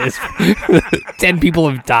and desist. 10 people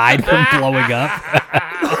have died from blowing up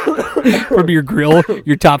from your grill,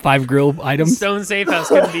 your top 5 grill items. Stone Safe House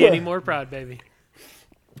couldn't be any more proud, baby.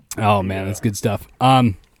 Oh man, that's good stuff.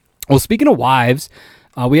 Well, speaking of wives,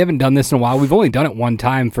 we haven't done this in a while. We've only done it one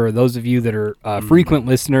time. For those of you that are frequent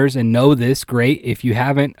listeners and know this, great. If you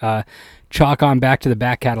haven't, chalk on back to the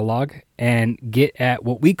back catalog and get at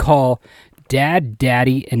what we call Dad,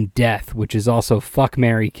 Daddy, and Death, which is also Fuck,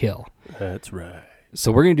 Marry, Kill. That's right.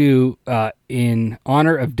 So we're going to do, in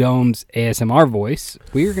honor of Dome's ASMR voice,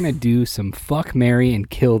 we're going to do some Fuck, Marry, and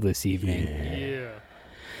Kill this evening. Yeah.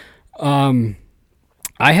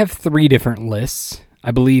 I have 3 different lists.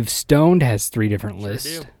 I believe Stoned has 3 different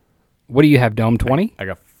lists. do. What do you have, Dome? 20? I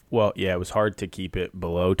got. Well, yeah, it was hard to keep it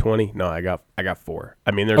below 20. No, I got 4.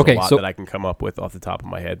 I mean, there's Okay, a lot so- that I can come up with off the top of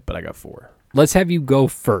my head, but I got 4. Let's have you go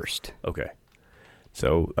first. Okay.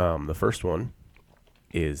 So the first one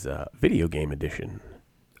is video game edition.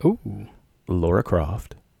 Ooh. Lara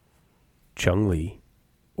Croft, Chun-Li,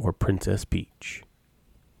 or Princess Peach.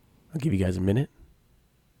 I'll give you guys a minute.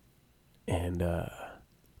 And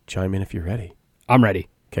chime in if you're ready. I'm ready.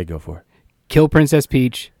 Okay, go for it. Kill Princess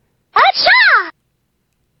Peach.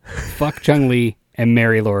 Fuck Chun-Li and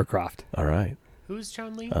marry Lara Croft. All right. Who's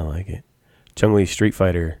Chun-Li? I like it. Chun-Li, Street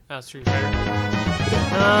Fighter. Oh, Street Fighter.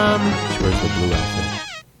 She wears the blue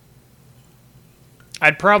outfit.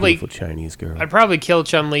 I'd probably Beautiful Chinese girl. kill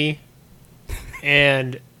Chun-Li,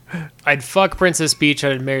 and I'd fuck Princess Peach.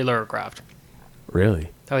 I'd marry Lara Croft. Really?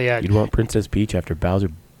 Oh yeah. You'd want Princess Peach after Bowser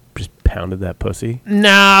just pounded that pussy?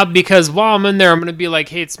 Nah, because while I'm in there, I'm gonna be like,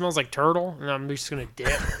 "Hey, it smells like turtle," and I'm just gonna dip.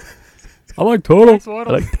 I like turtles. I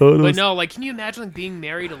like turtles. But no, like, can you imagine like being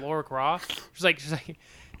married to Lara Croft? She's like,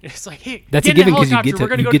 it's like, hey, That's get a in given the 'cause you helicopter. get to- We're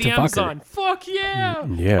gonna you go get to the to fuck her. Amazon. Fuck yeah!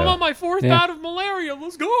 Yeah. I'm on my 4th Yeah. bout of malaria.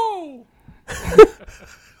 Let's go.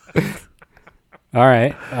 All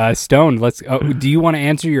right. Stone, let's. Do you want to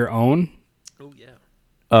answer your own? Oh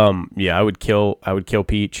yeah. Yeah, I would kill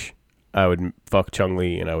Peach. I would fuck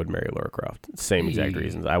Chun-Li, and I would marry Lara Croft. Same exact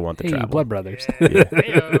reasons. I want the Hey, travel. blood brothers. Yeah.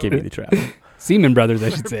 Heyo. Give me the travel. Semen brothers, I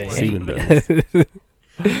should say. Semen brothers. You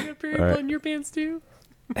got period All right. blood in your pants too?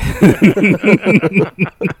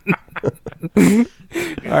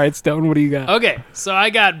 All right, Stone, what do you got? Okay, so I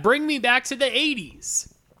got Bring Me Back to the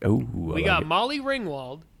 80s. Oh, We got Molly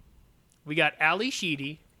Ringwald, we got Ali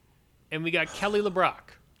Sheedy, and we got Kelly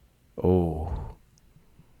LeBrock. Oh.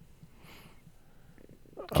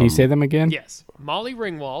 Can you say them again? Yes, Molly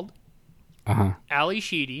Ringwald, Uh-huh. Ali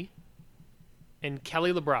Sheedy, and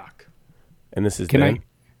Kelly LeBrock. And this is Can them? I-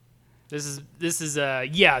 This is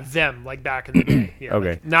them, like back in the day. Yeah, Okay.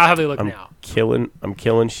 like, not how they look I'm now. killing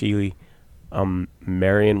Sheely. I'm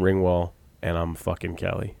marrying Ringwall, and I'm fucking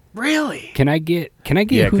Kelly. Really? Can I get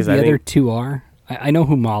Yeah, who 'cause the I other think- 2 are? I know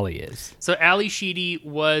who Molly is. So Ali Sheedy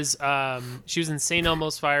was she was in St.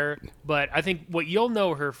 Elmo's Fire, but I think what you'll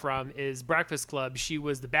know her from is Breakfast Club. She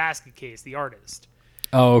was the basket case, the artist.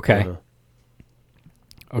 Oh, okay. Uh-huh.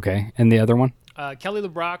 Okay, and the other one? Kelly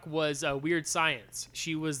LeBrock was Weird Science.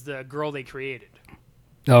 She was the girl they created.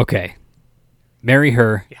 Okay. Marry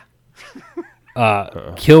her.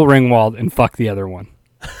 Yeah. Kill Ringwald and fuck the other one.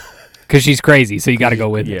 Because she's crazy, so you got to go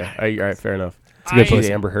with it. Yeah. All right, fair enough. It's a good I- She's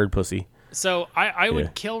pussy. Amber Heard pussy. So I would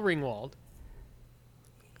Yeah. kill Ringwald.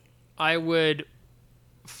 I would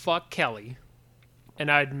fuck Kelly, and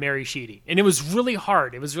I'd marry Sheedy. And it was really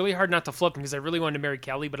hard. It was really hard not to flip him because I really wanted to marry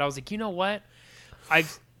Kelly. But I was like, you know what?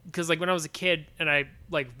 Because like when I was a kid and I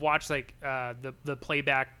like watched like the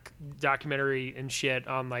playback documentary and shit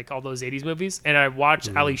on like all those 80s movies, and I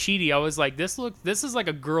watched Ali Sheedy, I was like, this is like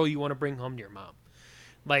a girl you want to bring home to your mom.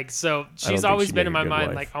 Like, so she's think always she'd been in make my a good mind.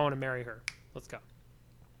 wife. Like, I want to marry her. Let's go.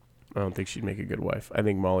 I don't think she'd make a good wife. I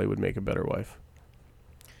think Molly would make a better wife.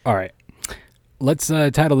 All right. Let's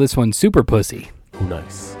title this one Super Pussy. Oh,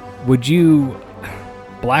 nice. Would you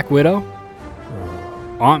Black Widow,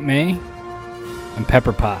 Aunt May, and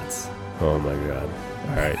Pepper Potts? Oh my god.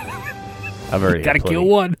 All right. I've already Gotta had plenty, kill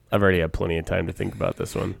one. I've already had plenty of time to think about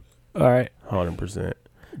this one. All right. 100%.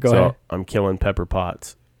 Go ahead. I'm killing Pepper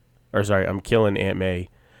Potts. Or sorry, I'm killing Aunt May.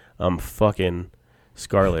 I'm fucking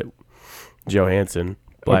Scarlett Johansson,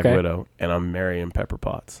 Black Widow, and I'm marrying Pepper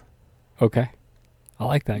Potts. Okay. I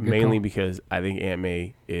like that. Good Mainly call. because I think Aunt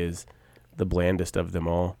May is the blandest of them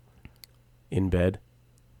all in bed.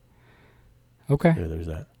 Okay. Yeah, there's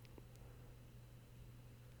that.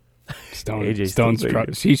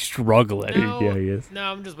 She's struggling. No, Yeah, he is. No,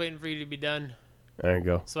 I'm just waiting for you to be done There you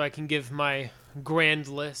go. so I can give my grand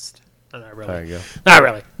list. Oh, not really. There you go. Not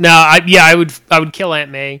really. No, I would kill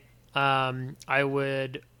Aunt May. I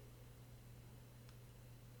would.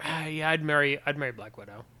 Yeah, I'd marry Black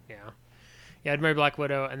Widow. Yeah, I'd marry Black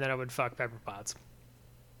Widow, and then I would fuck Pepper Potts.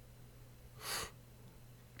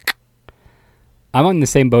 I'm on the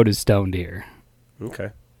same boat as Stoned here. Okay.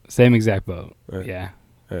 Same exact boat. Right. Yeah.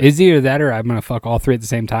 Right. It's either that or I'm going to fuck all three at the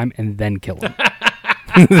same time and then kill them.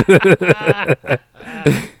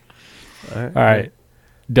 All right.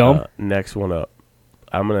 Dome? Next one up.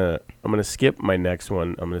 I'm gonna skip my next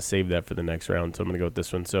one. I'm gonna save that for the next round. So I'm gonna go with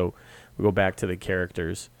this one. So we go back to the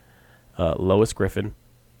characters: Lois Griffin,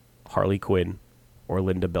 Harley Quinn, or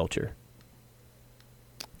Linda Belcher.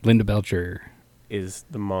 Linda Belcher is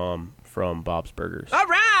the mom from Bob's Burgers. All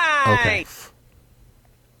right. Okay.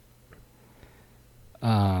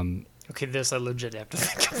 Okay, this I legit have to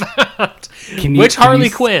think about. Which Harley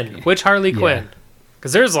Quinn? Which Harley Quinn?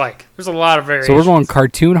 Because there's a lot of variations. So we're going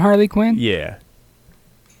cartoon Harley Quinn? Yeah.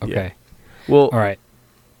 Okay. Yeah. Well, all right.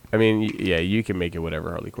 I mean, yeah, you can make it whatever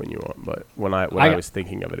Harley Quinn you want, but when I was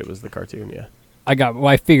thinking of it, it was the cartoon. Yeah.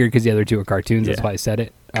 I figured because the other two are cartoons. That's Yeah. why I said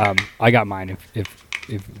it. I got mine if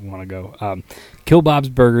you want to go. Kill Bob's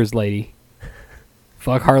Burgers lady,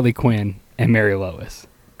 fuck Harley Quinn, and marry Lois.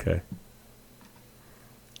 Okay.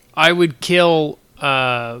 I would kill.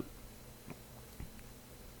 God,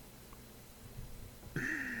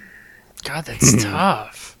 that's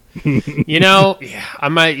tough. I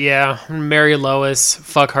might. Yeah, marry Lois,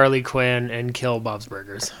 fuck Harley Quinn, and kill Bob's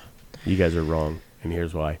Burgers. You guys are wrong, and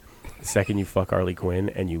here's why. The second you fuck Harley Quinn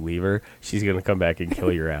and you leave her, she's gonna come back and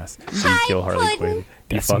kill your ass. So you kill Harley Quinn,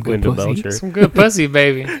 you fuck Linda Belcher, Some good pussy,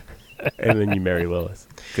 baby. and then you marry Lois.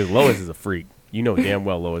 Because Lois is a freak. You know damn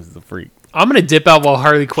well Lois is a freak. I'm gonna dip out while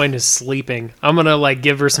Harley Quinn is sleeping. I'm gonna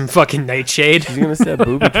give her some fucking nightshade. She's gonna set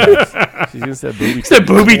booby traps. She's gonna set booby traps. Set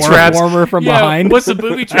booby traps. Warmer from behind. What's the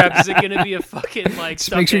booby trap? Is it gonna be a fucking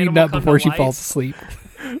Just make sure you nut before she falls asleep.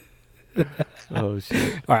 Oh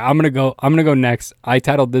shit! All right, I'm gonna go next. I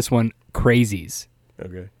titled this one "Crazies."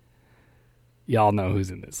 Okay. Y'all know who's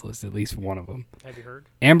in this list. At least one of them. Have you heard?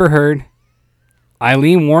 Amber Heard,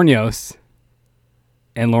 Eileen Wuornos,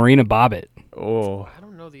 and Lorena Bobbitt. Oh. I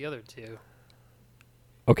don't know the other two.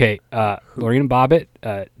 Okay, Lorena Bobbitt,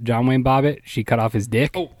 John Wayne Bobbitt, she cut off his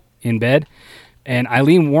dick in bed. And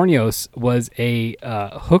Eileen Wuornos was a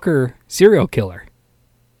hooker serial killer.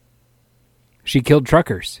 She killed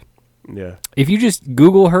truckers. Yeah. If you just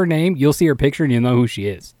Google her name, you'll see her picture and you'll know who she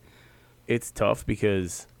is. It's tough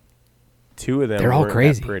because two of them They're all weren't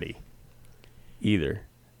crazy. that pretty either.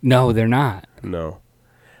 No, they're not. No.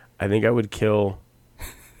 I think I would kill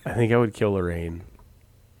Lorraine.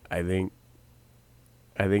 I think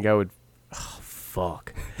I would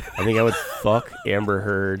fuck. I think I would fuck Amber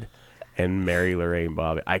Heard and marry Lorraine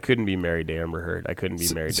Bobbitt. I couldn't be married to Amber Heard. I couldn't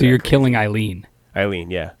be married to So you're that crazy. killing Eileen. Eileen,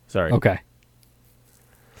 yeah. Sorry. Okay.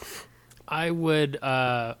 I would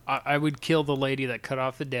kill the lady that cut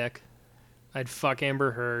off the dick. I'd fuck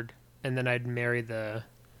Amber Heard, and then I'd marry the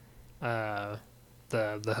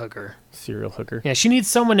hooker. Serial hooker. Yeah, she needs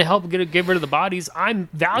someone to help get rid of the bodies. I'm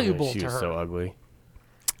valuable she to was her. so ugly.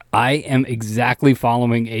 I am exactly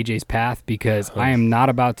following AJ's path because I am not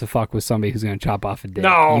about to fuck with somebody who's going to chop off a dick.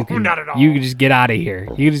 No, not at all. You can just get out of here.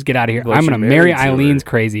 You can just get out of here. But I'm going to marry married to her. Eileen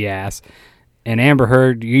Crazy ass. And Amber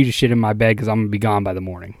Heard, you just shit in my bed because I'm going to be gone by the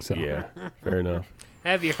morning. So Yeah, fair enough.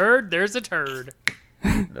 Have you heard? There's a turd.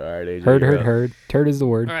 All right, AJ. Heard, you're heard, up. heard. Turd is the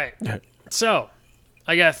word. All right. So,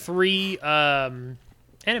 I got 3 anime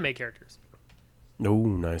characters. Oh,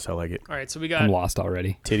 nice. I like it. All right, so we got I'm lost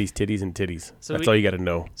already. Titties, titties, and titties. So That's we- all you got to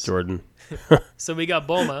know, Jordan. So we got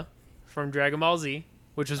Bulma from Dragon Ball Z,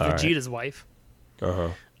 which was All right. Vegeta's wife.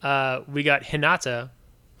 Uh-huh. We got Hinata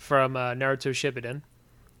from Naruto Shippuden,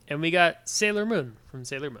 and we got Sailor Moon from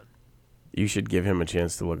Sailor Moon. You should give him a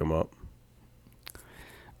chance to look him up.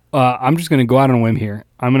 I'm just going to go out on a whim here.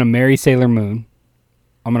 I'm going to marry Sailor Moon.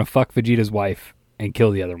 I'm going to fuck Vegeta's wife and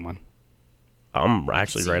kill the other one. I'm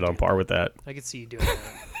actually right on par with that. I could see you doing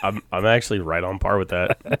that. I'm actually right on par with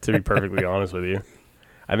that, to be perfectly honest with you.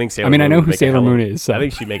 I think Sailor I mean, I Moon know would who make a Sailor hell of- Moon is, so. I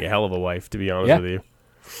think she'd make a hell of a wife, to be honest Yeah. with you.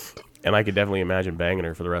 And I could definitely imagine banging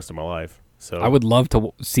her for the rest of my life. So I would love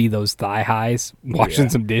to see those thigh highs washing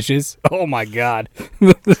some dishes. Oh my god.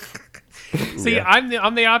 See, I'm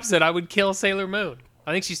the opposite. I would kill Sailor Moon.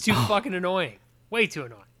 I think she's too fucking annoying. Way too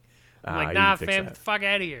annoying. I'm like, nah, fam, get the fuck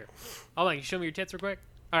out of here. I'm like, you show me your tits real quick?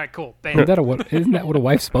 All right, cool. Bam. Isn't that what a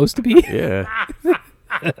wife's supposed to be? Yeah.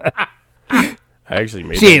 I actually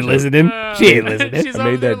made She ain't listening. She ain't listening. She's I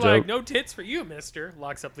made that like, joke. no tits for you, mister.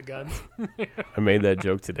 Locks up the guns. I made that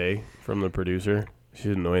joke today from the producer. She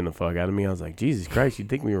was annoying the fuck out of me. I was like, Jesus Christ, you'd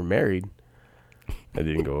think we were married. That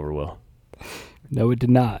didn't go over well. No, it did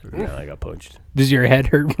not. Yeah, I got punched. Does your head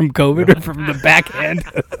hurt from COVID or from the backhand?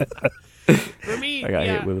 For me, I got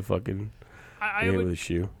yeah, hit with a fucking with a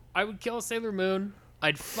shoe. I would kill Sailor Moon.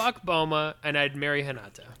 I'd fuck Boma, and I'd marry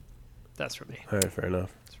Hinata. That's for me. All right, fair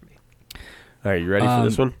enough. That's for me. All right, you ready for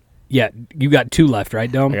this one? Yeah, you got 2 left, right,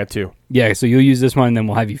 Dome? I got 2. Yeah, so you'll use this one, and then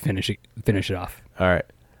we'll have you finish it off. All right.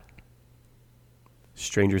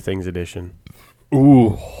 Stranger Things edition.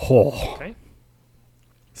 Ooh. Oh. Okay.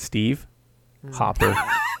 Steve, Hopper,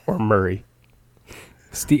 or Murray?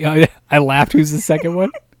 Steve, I laughed. Who's the second one?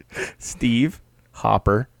 Steve,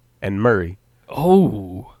 Hopper, and Murray.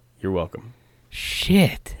 Oh. You're welcome.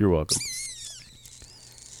 Shit. You're welcome.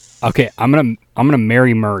 Okay, I'm gonna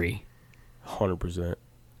marry Murray. 100%.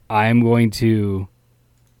 I am going to.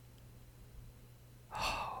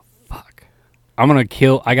 Oh, fuck. I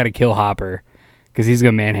gotta kill Hopper because he's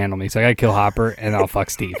gonna manhandle me. So I gotta kill Hopper and I'll fuck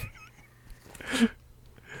Steve.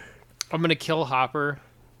 I'm gonna kill Hopper.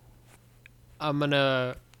 I'm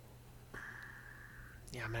gonna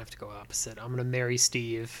have to go opposite. I'm gonna marry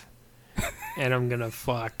Steve, and I'm gonna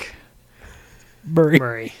fuck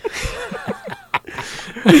Murray.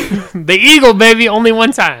 The eagle, baby. Only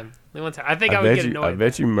one time. I think I would get annoyed. I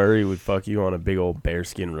bet you Murray would fuck you on a big old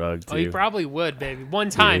bearskin rug too. Oh, he probably would, baby. One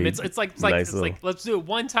time. Yeah, it's like nice let's do it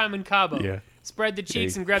one time in Cabo. Yeah. Spread the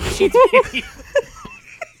cheeks and grab the sheets, baby.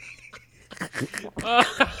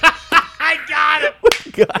 I got him.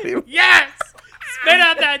 Got him. Yes. Spit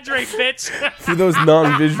out that drink, bitch. For those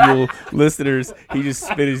non-visual listeners, he just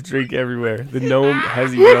spit his drink everywhere. The gnome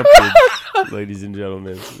has erupted, ladies and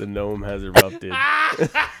gentlemen. The gnome has erupted.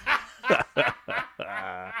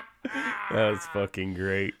 That's fucking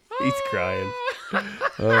great. He's crying.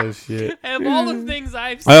 Oh shit! And all the things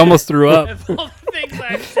I've said, I almost threw up. Of all the things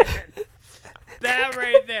I've said, that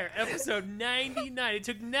right there, episode 99. It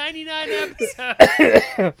took 99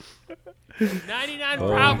 episodes. 99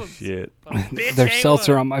 problems. Shit. There's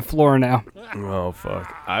seltzer on my floor now. Oh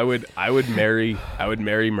fuck! I would marry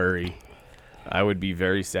Murray. I would be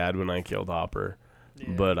very sad when I killed Hopper,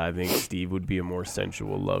 but I think Steve would be a more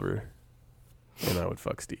sensual lover, and I would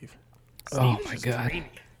fuck Steve. Oh my god.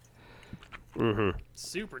 Mm-hmm.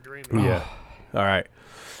 Super dreamy. Yeah. All right,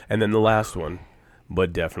 and then the last one,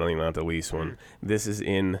 but definitely not the least one. This is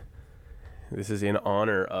in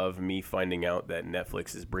honor of me finding out that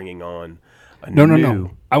Netflix is bringing on a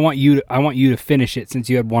No. I want you to finish it since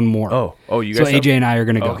you had one more. Oh, you guys. So AJ and I are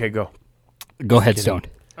gonna go. Okay, go. Go ahead, Stone.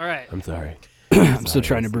 All right. I'm sorry. I'm still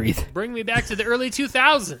trying to breathe. Bring me back to the early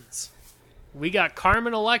 2000s. We got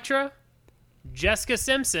Carmen Electra, Jessica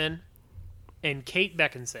Simpson, and Kate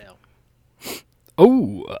Beckinsale.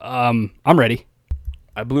 Oh, I'm ready.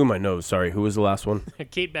 I blew my nose. Sorry. Who was the last one?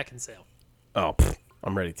 Kate Beckinsale. Oh,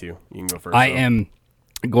 I'm ready too. You can go first. I am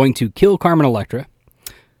going to kill Carmen Electra,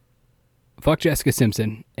 fuck Jessica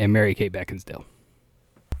Simpson, and marry Kate Beckinsale.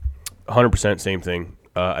 100% same thing.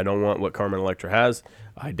 I don't want what Carmen Electra has.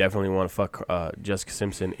 I definitely want to fuck Jessica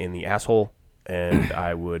Simpson in the asshole, and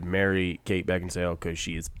I would marry Kate Beckinsale because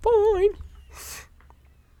she is fine.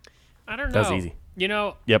 I don't know. That's easy. You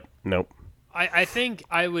know. Yep. Nope. I think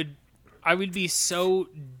I would be so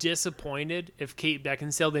disappointed if Kate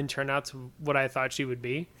Beckinsale didn't turn out to what I thought she would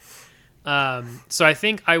be. So I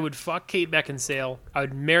think I would fuck Kate Beckinsale. I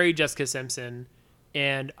would marry Jessica Simpson,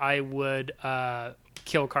 and I would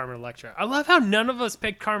kill Carmen Electra. I love how none of us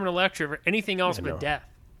picked Carmen Electra for anything else but death.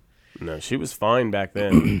 No, she was fine back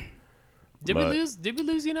then. Did we lose? Did we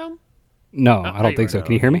lose? You know? No, I don't think so.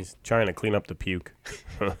 Can you hear me? He's trying to clean up the puke.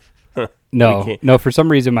 No. For some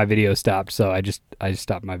reason my video stopped, so I just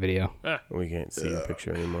stopped my video. We can't see the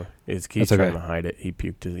picture anymore. He's trying to hide it. He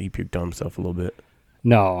puked on himself a little bit.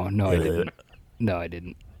 No, I didn't. No, I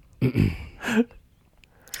didn't.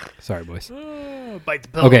 Sorry, boys. Bite the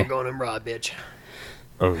pillow. Okay. Going in raw, bitch.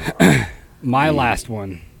 My last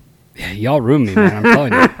one. Yeah, y'all ruined me, man. I'm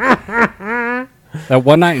telling you. That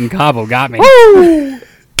one night in Cabo got me.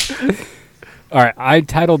 All right, I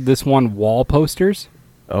titled this one "Wall Posters."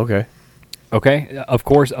 Okay. Of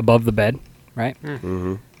course, above the bed, right?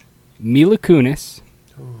 Mm-hmm. Mila Kunis,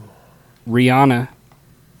 Rihanna,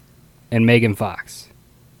 and Megan Fox.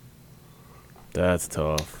 That's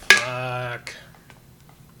tough. Fuck.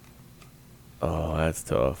 Oh, that's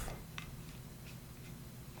tough.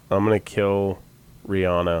 I'm gonna kill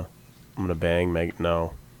Rihanna. I'm gonna bang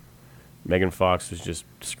Megan Fox was just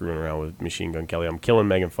screwing around with Machine Gun Kelly. I'm killing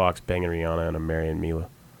Megan Fox, banging Rihanna, and I'm marrying Mila.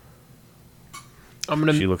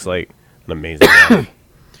 She looks like an amazing guy.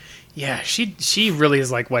 Yeah, she really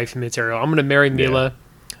is like wife material. I'm gonna marry Mila.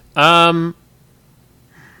 God,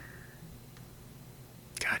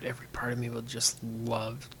 every part of me will just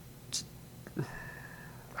love.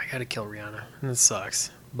 I gotta kill Rihanna, and it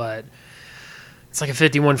sucks, but it's like a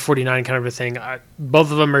 51-49 kind of a thing.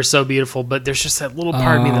 Both of them are so beautiful, but there's just that little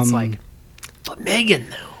part of me that's like, but Megan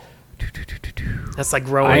though. That's like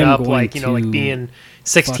growing up, like like being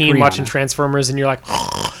 16, watching Transformers, and you're like.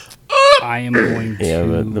 I am going to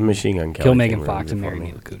but the Machine Gun Kelly kill Megan Fox and marry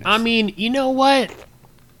Mila Kunis. I mean, you know what?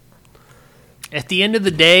 At the end of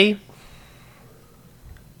the day,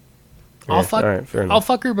 I'll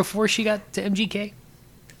fuck her before she got to MGK.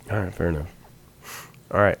 All right, fair enough.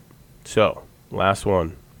 All right, so last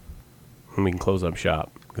one, and we can close up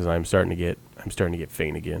shop because I'm starting to get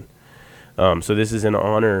faint again. So this is in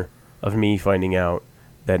honor of me finding out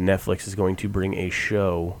that Netflix is going to bring a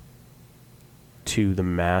show to the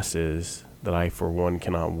masses that I, for one,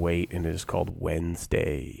 cannot wait, and it is called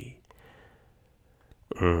Wednesday.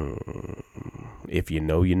 If you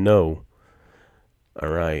know, you know. All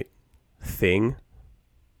right. Thing,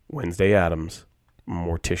 Wednesday Addams,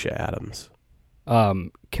 Morticia Addams.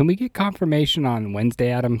 Can we get confirmation on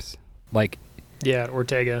Wednesday Addams? Like, yeah,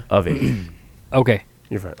 Ortega. Of age. Okay.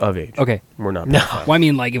 You're right. Of age. Okay. We're not. No. Well, I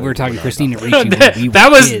mean, like, if we're talking Christina Ricci,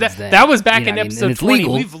 that was back in episode 20.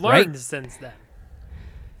 Legal, we've learned since then.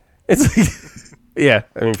 It's like, yeah.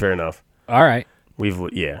 I mean, fair enough. All right.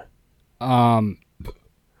 I'm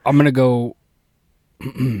gonna go.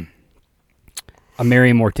 I'm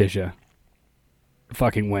marrying Morticia.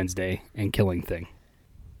 Fucking Wednesday and killing Thing.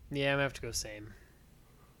 Yeah, I'm gonna have to go same.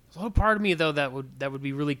 There's a little part of me though that would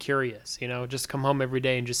be really curious, just come home every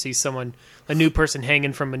day and just see a new person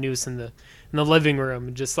hanging from a noose in the living room,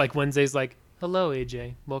 and just like Wednesday's like, "Hello,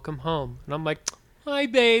 AJ, welcome home," and I'm like, "Hi,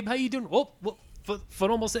 babe, how you doing?" Oh, foot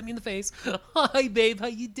almost hit me in the face. "Hi, babe, how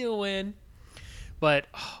you doing?" But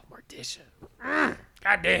Morticia,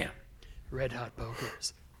 goddamn, red hot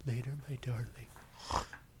pokers. Later, my darling.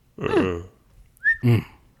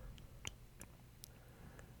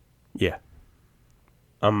 Yeah.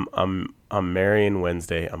 I'm marrying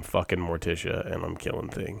Wednesday. I'm fucking Morticia, and I'm killing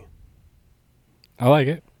Thing. I like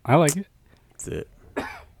it. That's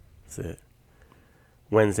it.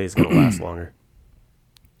 Wednesday's gonna last longer.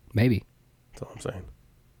 Maybe. That's all I'm saying.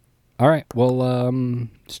 All right. Well,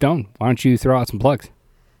 Stone, why don't you throw out some plugs?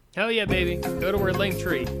 Hell yeah, baby. Go to our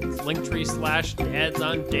Linktree. It's Linktree/Dads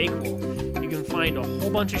on Dayquil. You can find a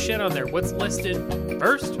whole bunch of shit on there. What's listed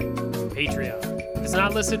first? Patreon. If it's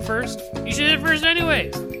not listed first, you should hit it first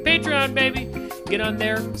anyways. Patreon, baby. Get on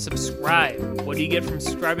there, subscribe. What do you get from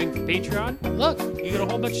subscribing to Patreon? Look, you get a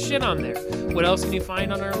whole bunch of shit on there. What else can you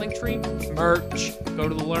find on our Linktree? Merch. Go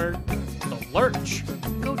to the lurch.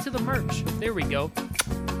 Go to the merch. There we go.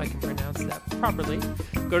 If I can pronounce that properly.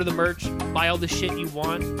 Go to the merch, buy all the shit you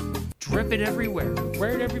want, drip it everywhere,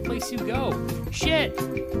 wear it every place you go. Shit.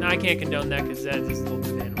 Now, I can't condone that because that is a little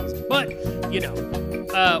bit vandalism. But,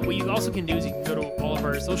 what you also can do is you can go to all of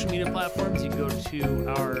our social media platforms. You can go to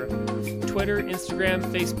our Twitter, Instagram,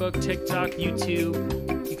 Facebook, TikTok, YouTube.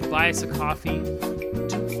 You can buy us a coffee.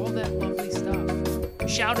 Do all that lovely stuff.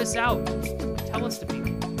 Shout us out. Tell us to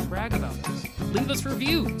people. Brag about us. Leave us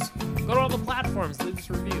reviews. Go to all the platforms. Leave us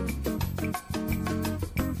a review.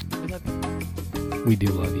 We love you. We do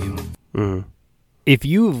love you. Mm-hmm. If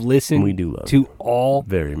you have listened to all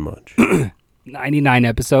very much 99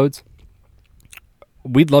 episodes,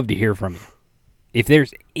 we'd love to hear from you. If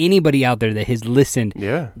there's anybody out there that has listened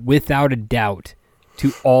without a doubt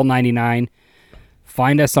to all 99,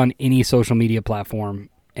 find us on any social media platform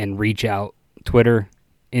and reach out. Twitter,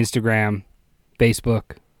 Instagram,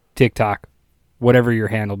 Facebook, TikTok, whatever your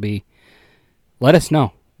handle be. Let us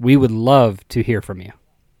know. We would love to hear from you.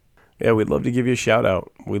 Yeah, we'd love to give you a shout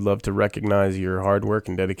out. We'd love to recognize your hard work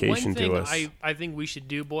and dedication to us. One thing I think we should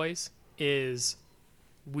do, boys, is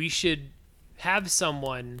we should have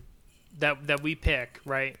someone that we pick,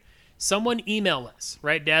 right? Someone email us,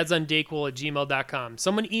 right? dadsondayquil@gmail.com.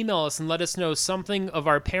 Someone email us and let us know something of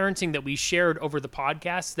our parenting that we shared over the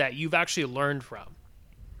podcast that you've actually learned from.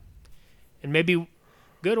 And maybe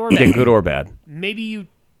good or bad. Yeah, good or bad. Maybe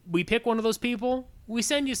we pick one of those people, we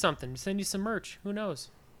send you something, send you some merch. Who knows?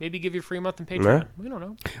 Maybe give you a free month in Patreon. Yeah. We don't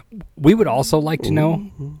know. We would also like to know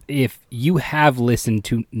if you have listened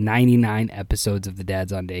to 99 episodes of the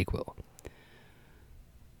Dads on Dayquil.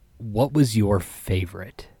 what was your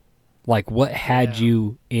favorite? Like, what had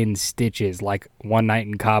you in stitches? Like one night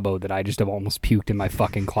in Cabo that I just have almost puked in my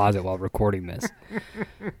fucking closet while recording this.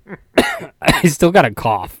 I still got a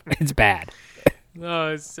cough. It's bad. Oh,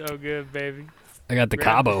 it's so good, baby. I got the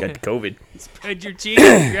Cabo. Got the COVID. Spread your cheeks.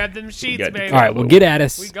 Grab them sheets, baby. All right, well, get at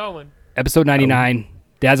us. We going. Episode 99.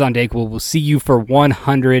 Dad's on Dayquil. We'll see you for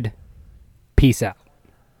 100. Peace out.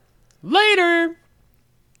 Later.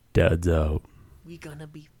 Dad's out. We gonna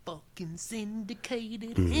be fucking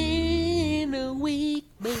syndicated in a week,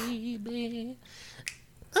 baby.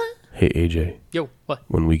 Hey, AJ. Yo, what?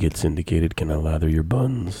 When we get syndicated, can I lather your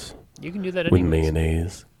buns? You can do that with anyways.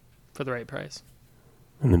 mayonnaise. For the right price.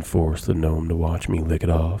 And then force the gnome to watch me lick it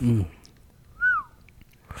off.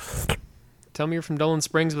 Tell me you're from Dolan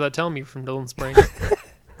Springs without telling me you're from Dolan Springs.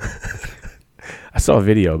 I saw a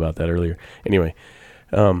video about that earlier. Anyway,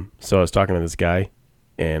 so I was talking to this guy,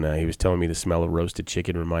 and he was telling me the smell of roasted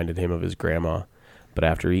chicken reminded him of his grandma. But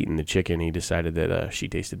after eating the chicken, he decided that she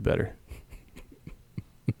tasted better.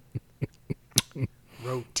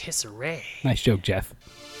 Rotisserie. Nice joke, Jeff.